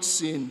without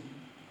sin.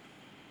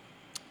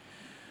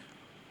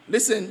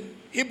 Listen,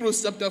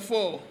 Hebrews chapter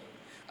 4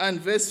 and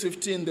verse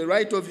 15, the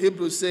writer of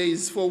Hebrews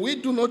says, "For we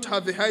do not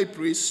have a high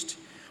priest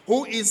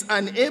who is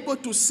unable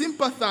to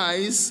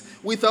sympathize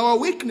with our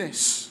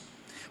weakness,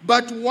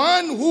 but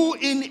one who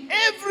in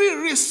every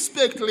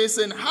respect,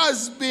 listen,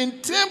 has been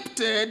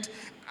tempted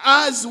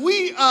as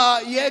we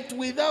are, yet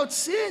without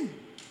sin."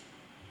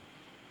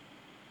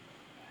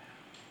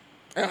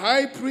 A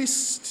high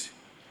priest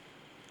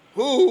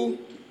who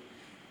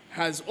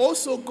has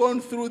also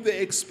gone through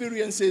the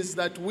experiences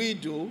that we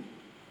do,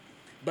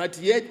 but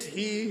yet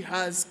he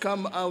has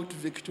come out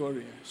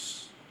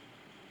victorious.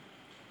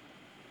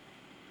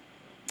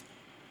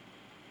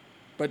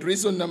 But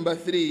reason number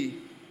 3,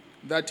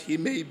 that he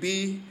may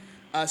be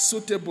a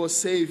suitable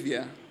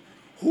Savior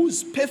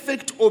whose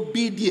perfect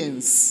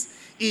obedience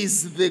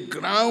is the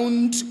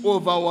ground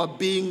of our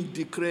being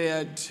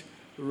declared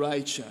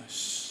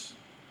righteous.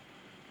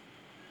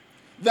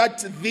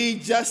 That the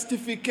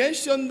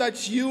justification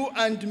that you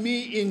and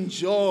me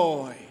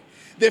enjoy,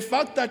 the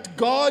fact that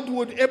God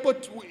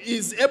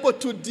is able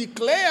to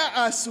declare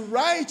us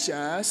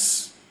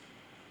righteous,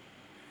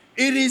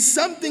 it is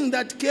something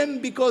that came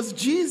because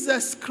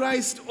Jesus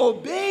Christ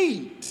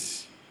obeyed.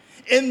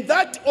 And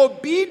that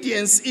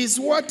obedience is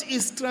what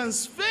is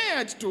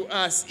transferred to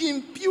us,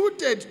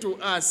 imputed to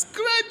us,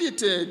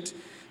 credited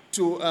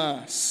to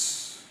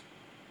us.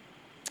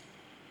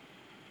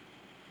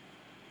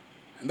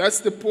 And that's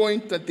the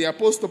point that the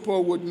Apostle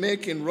Paul would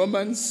make in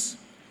Romans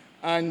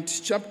and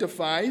chapter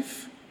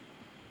 5,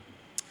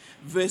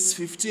 verse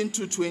 15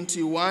 to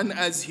 21,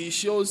 as he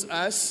shows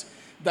us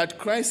that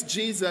Christ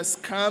Jesus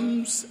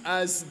comes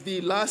as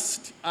the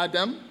last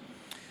Adam.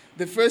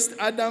 The first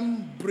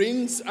Adam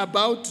brings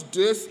about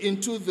death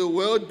into the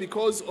world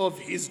because of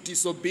his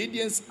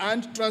disobedience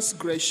and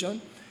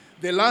transgression.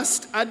 The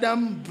last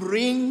Adam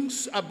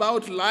brings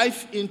about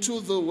life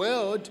into the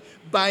world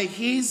by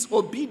his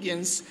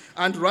obedience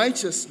and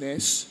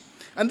righteousness.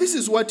 And this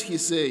is what he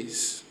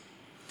says.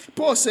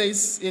 Paul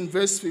says in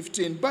verse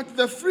 15, "But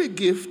the free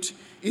gift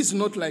is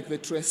not like the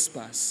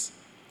trespass.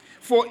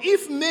 For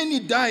if many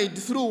died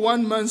through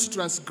one man's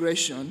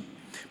transgression,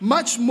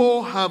 much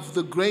more have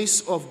the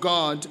grace of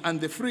God and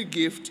the free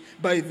gift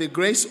by the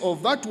grace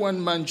of that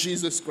one man,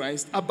 Jesus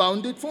Christ,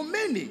 abounded for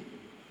many.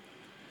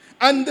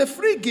 And the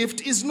free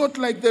gift is not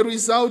like the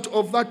result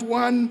of that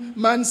one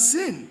man's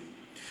sin.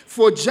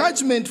 For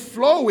judgment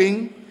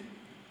flowing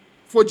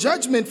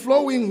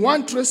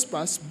one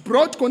trespass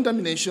brought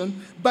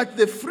condemnation, but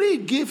the free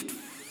gift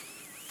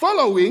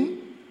following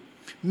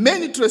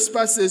many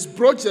trespasses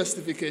brought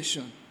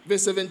justification."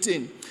 Verse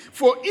 17.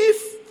 For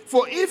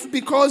if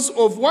because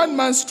of one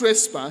man's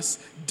trespass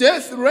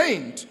death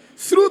reigned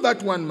through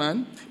that one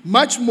man,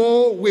 much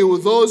more will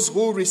those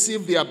who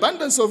receive the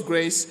abundance of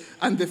grace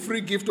and the free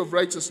gift of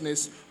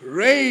righteousness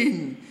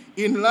reign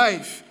in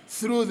life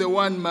through the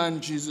one man,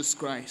 Jesus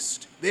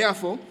Christ.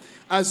 Therefore,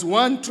 as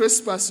one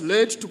trespass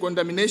led to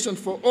condemnation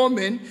for all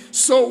men,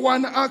 so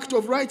one act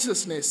of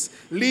righteousness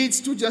leads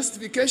to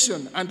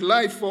justification and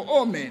life for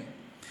all men.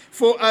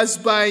 For as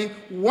by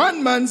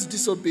one man's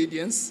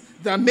disobedience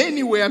the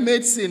many were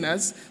made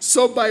sinners,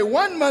 so by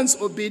one man's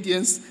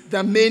obedience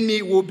the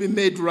many will be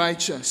made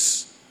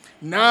righteous.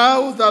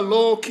 Now the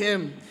law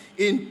came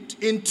in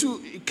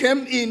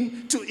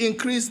to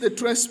increase the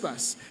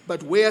trespass,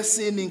 but where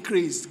sin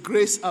increased,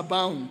 grace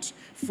abounded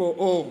for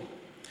all.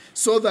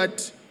 So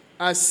that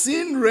as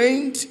sin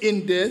reigned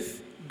in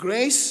death,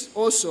 grace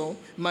also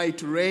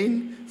might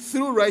reign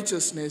through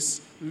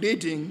righteousness,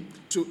 leading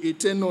to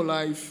eternal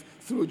life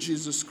through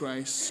Jesus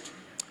Christ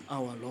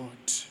our Lord.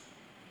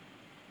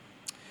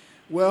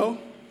 Well,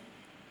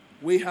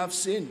 we have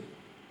seen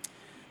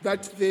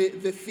that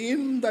the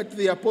theme that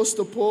the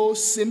Apostle Paul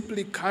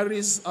simply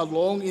carries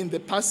along in the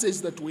passage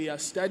that we are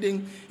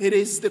studying, it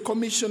is the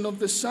commission of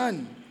the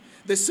Son,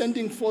 the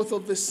sending forth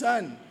of the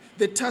Son,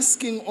 the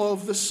tasking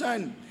of the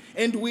Son.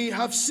 And we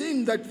have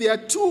seen that there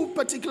are two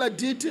particular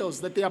details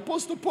that the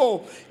Apostle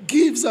Paul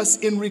gives us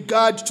in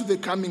regard to the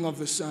coming of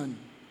the Son.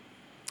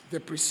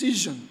 The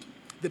precision,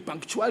 the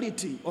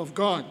punctuality of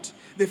God,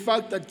 the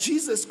fact that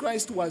Jesus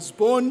Christ was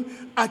born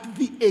at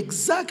the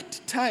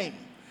exact time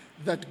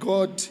that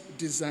God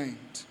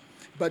designed,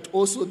 but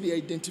also the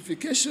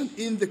identification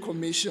in the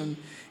commission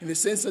in the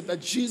sense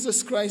that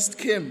Jesus Christ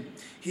came,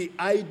 he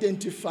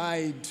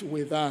identified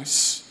with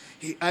us,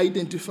 he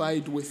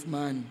identified with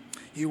man.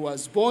 He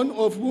was born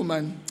of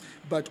woman,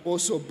 but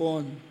also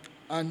born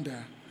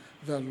under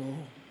the law.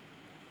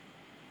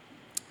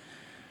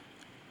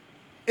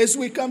 As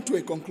we come to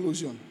a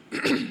conclusion,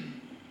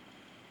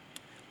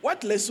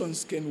 what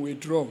lessons can we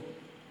draw?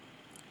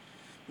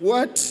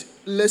 What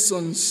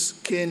lessons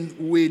can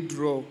we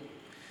draw?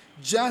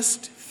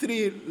 Just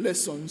 3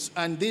 lessons,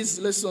 and these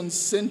lessons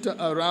center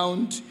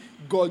around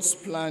God's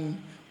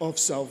plan of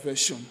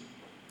salvation.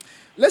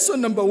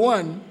 Lesson number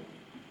 1,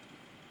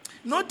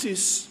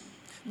 notice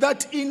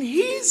that in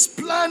his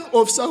plan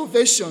of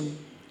salvation,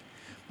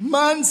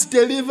 man's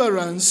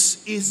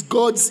deliverance is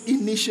God's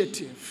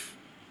initiative,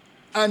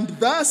 and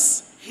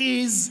thus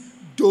his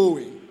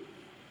doing.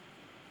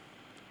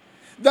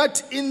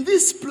 That in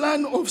this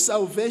plan of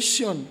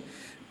salvation,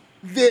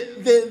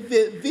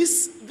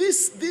 this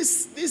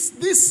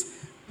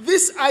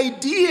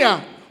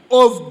idea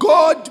of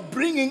God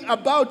bringing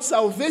about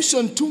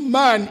salvation to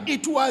man,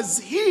 it was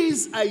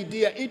his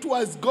idea, it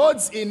was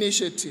God's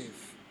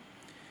initiative.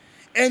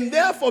 And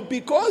therefore,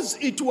 because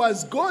it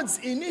was God's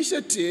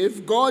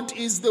initiative, God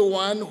is the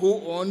one who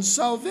owns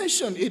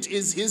salvation. It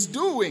is his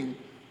doing.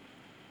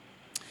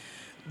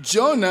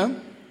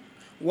 Jonah,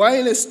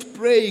 whilst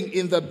praying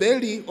in the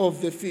belly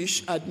of the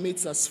fish,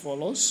 admits as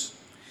follows.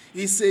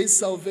 He says,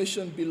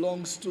 salvation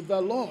belongs to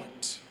the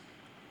Lord.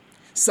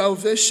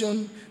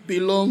 Salvation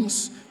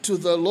belongs to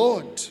the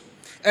Lord.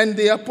 And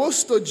the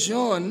Apostle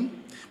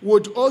John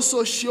would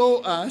also show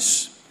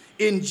us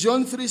in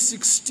John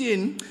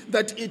 3:16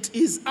 that it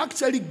is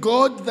actually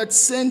God that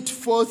sent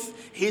forth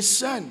his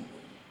Son.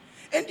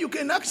 And you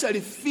can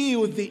actually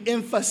feel the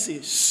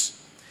emphasis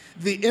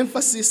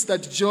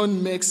that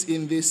John makes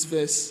in this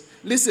verse.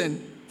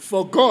 Listen,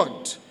 for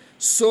God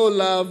so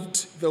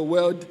loved the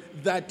world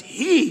that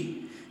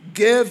he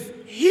gave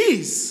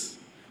his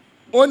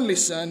only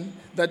Son,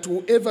 that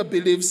whoever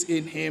believes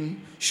in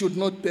him should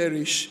not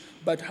perish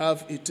but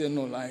have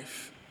eternal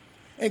life.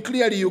 And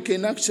clearly you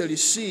can actually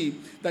see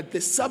that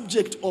the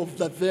subject of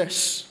the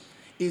verse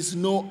is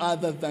no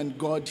other than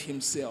God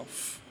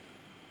himself.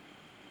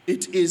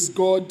 It is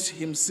God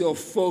himself.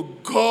 For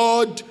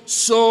God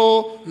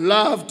so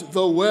loved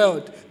the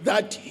world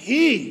that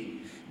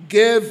he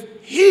gave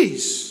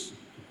his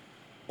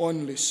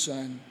only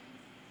Son.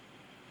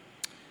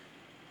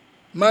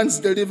 Man's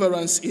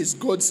deliverance is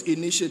God's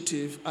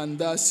initiative and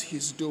thus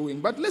his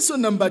doing. But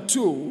lesson number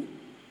 2,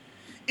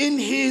 in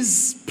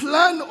his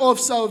plan of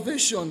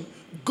salvation,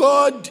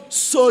 God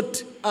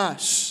sought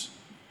us.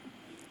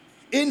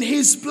 In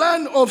his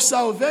plan of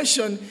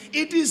salvation,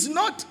 it is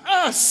not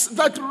us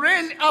that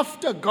ran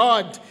after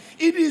God.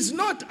 It is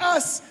not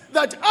us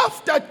that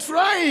after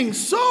trying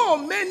so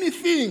many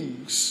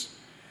things,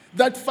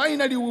 that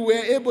finally we were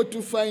able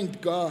to find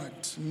God.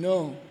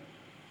 No.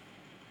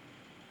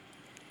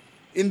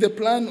 In the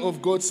plan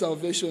of God's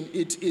salvation,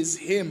 it is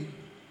him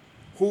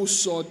who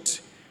sought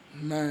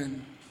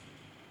man.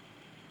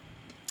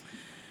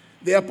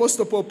 The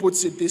Apostle Paul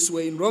puts it this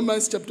way in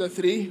Romans chapter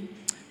 3,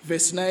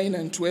 verse 9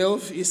 and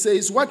 12. He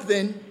says, what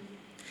then?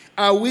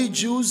 Are we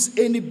Jews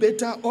any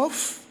better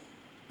off?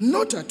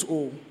 Not at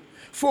all.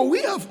 For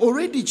we have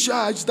already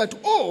charged that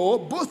all,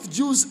 both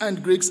Jews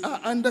and Greeks, are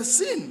under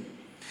sin.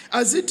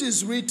 As it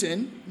is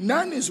written,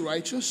 none is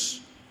righteous,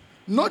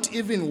 not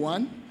even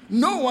one.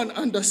 No one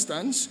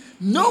understands.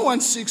 No one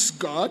seeks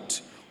God.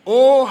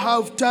 All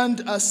have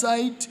turned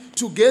aside.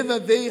 Together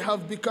they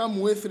have become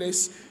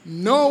worthless.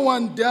 No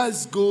one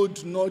does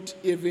good, not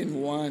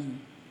even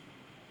one.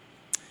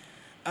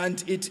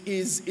 And it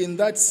is in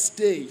that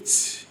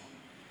state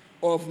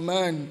of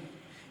man,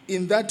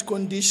 in that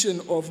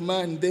condition of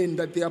man then,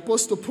 that the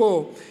Apostle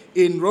Paul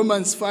in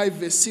Romans 5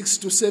 verse 6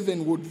 to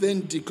 7 would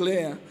then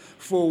declare,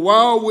 for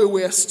while we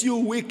were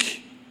still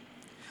weak,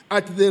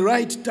 at the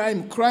right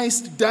time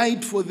Christ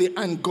died for the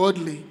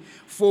ungodly.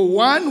 For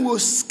one will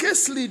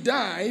scarcely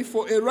die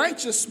for a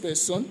righteous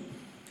person,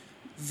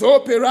 though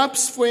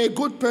perhaps for a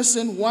good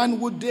person one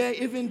would dare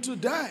even to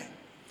die.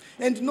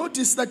 And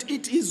notice that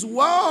it is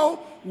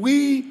while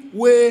we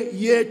were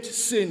yet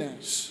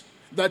sinners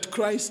that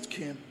Christ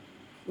came.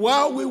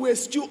 While we were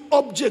still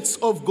objects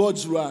of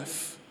God's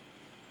wrath,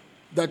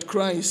 that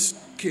Christ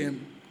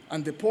came.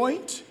 And the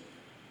point?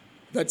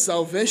 That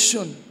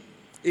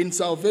in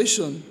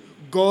salvation,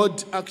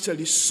 God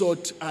actually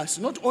sought us.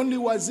 Not only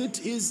was it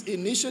his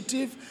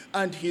initiative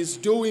and his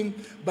doing,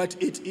 but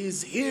it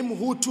is him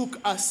who took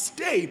a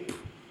step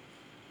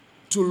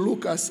to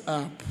look us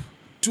up,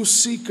 to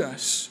seek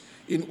us,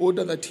 in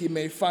order that he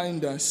may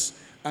find us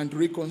and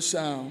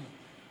reconcile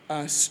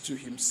us to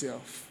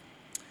himself.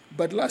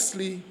 But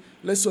lastly,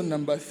 lesson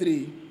number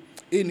 3,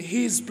 in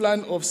his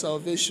plan of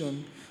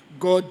salvation,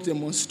 God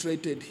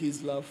demonstrated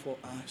his love for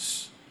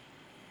us.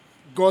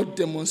 God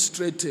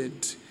demonstrated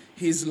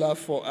his love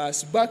for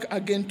us. Back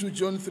again to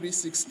John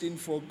 3:16,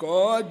 for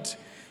God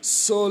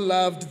so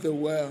loved the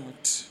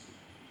world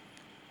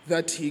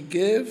that he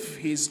gave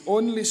his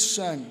only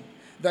Son,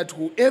 that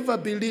whoever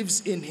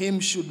believes in him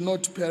should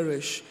not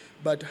perish,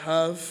 but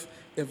have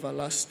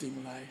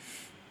everlasting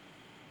life.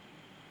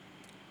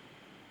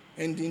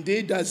 And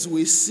indeed, as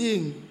we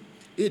sing,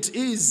 it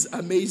is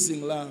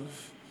amazing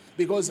love.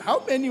 Because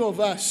how many of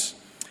us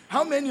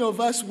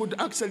would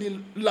actually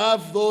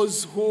love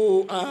those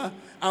who are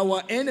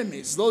our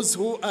enemies, those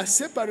who are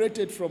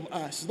separated from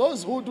us,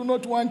 those who do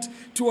not want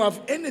to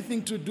have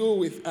anything to do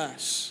with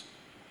us,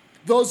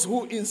 those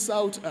who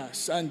insult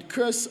us and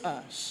curse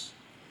us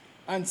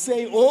and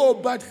say all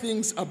bad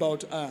things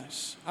about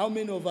us? How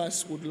many of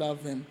us would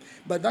love them?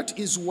 But that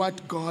is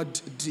what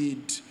God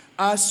did.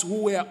 Us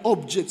who were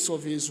objects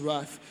of his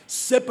wrath,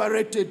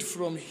 separated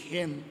from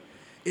him.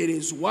 It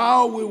is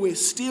while we were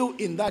still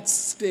in that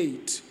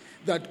state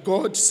that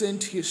God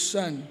sent his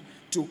Son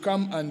to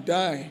come and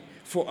die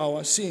for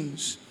our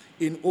sins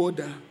in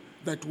order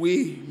that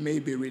we may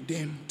be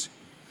redeemed.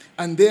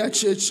 And there,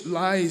 church,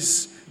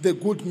 lies the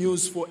good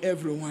news for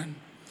everyone.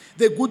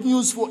 The good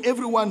news for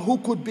everyone who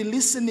could be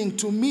listening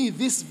to me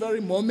this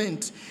very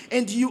moment,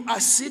 and you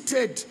are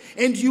seated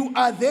and you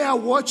are there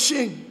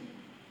watching.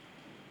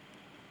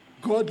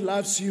 God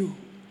loves you,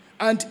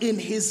 and in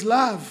his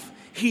love,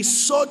 he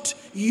sought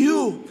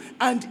you,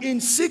 and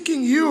in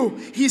seeking you,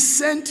 he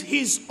sent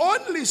his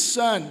only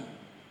Son,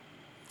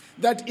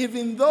 that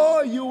even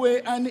though you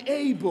were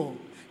unable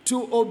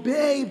to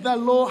obey the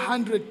law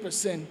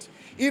 100%,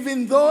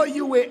 even though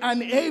you were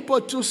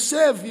unable to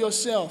save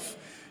yourself,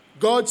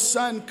 God's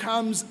Son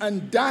comes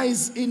and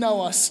dies in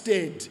our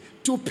stead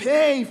to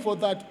pay for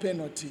that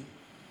penalty.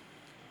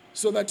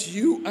 so that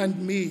you and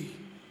me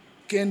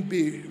can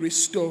be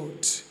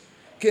restored,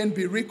 can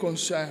be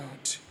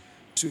reconciled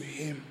to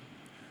him.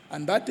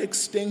 And that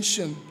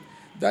extension,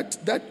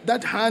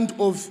 that hand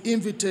of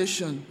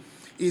invitation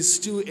is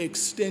still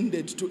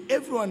extended to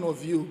every one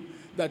of you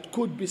that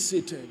could be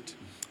seated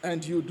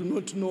and you do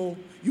not know,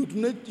 you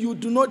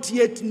do not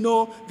yet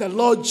know the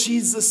Lord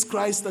Jesus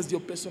Christ as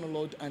your personal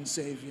Lord and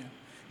Savior.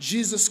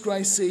 Jesus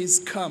Christ says,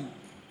 come,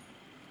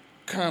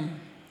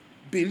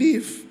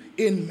 believe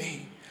in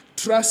me,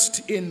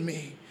 trust in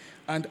me,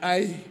 and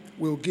I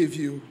will give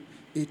you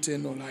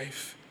eternal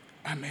life.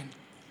 Amen.